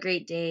 Have a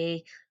great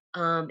day.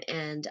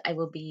 And I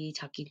will be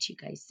talking to you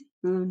guys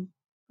soon.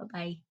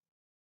 Bye-bye.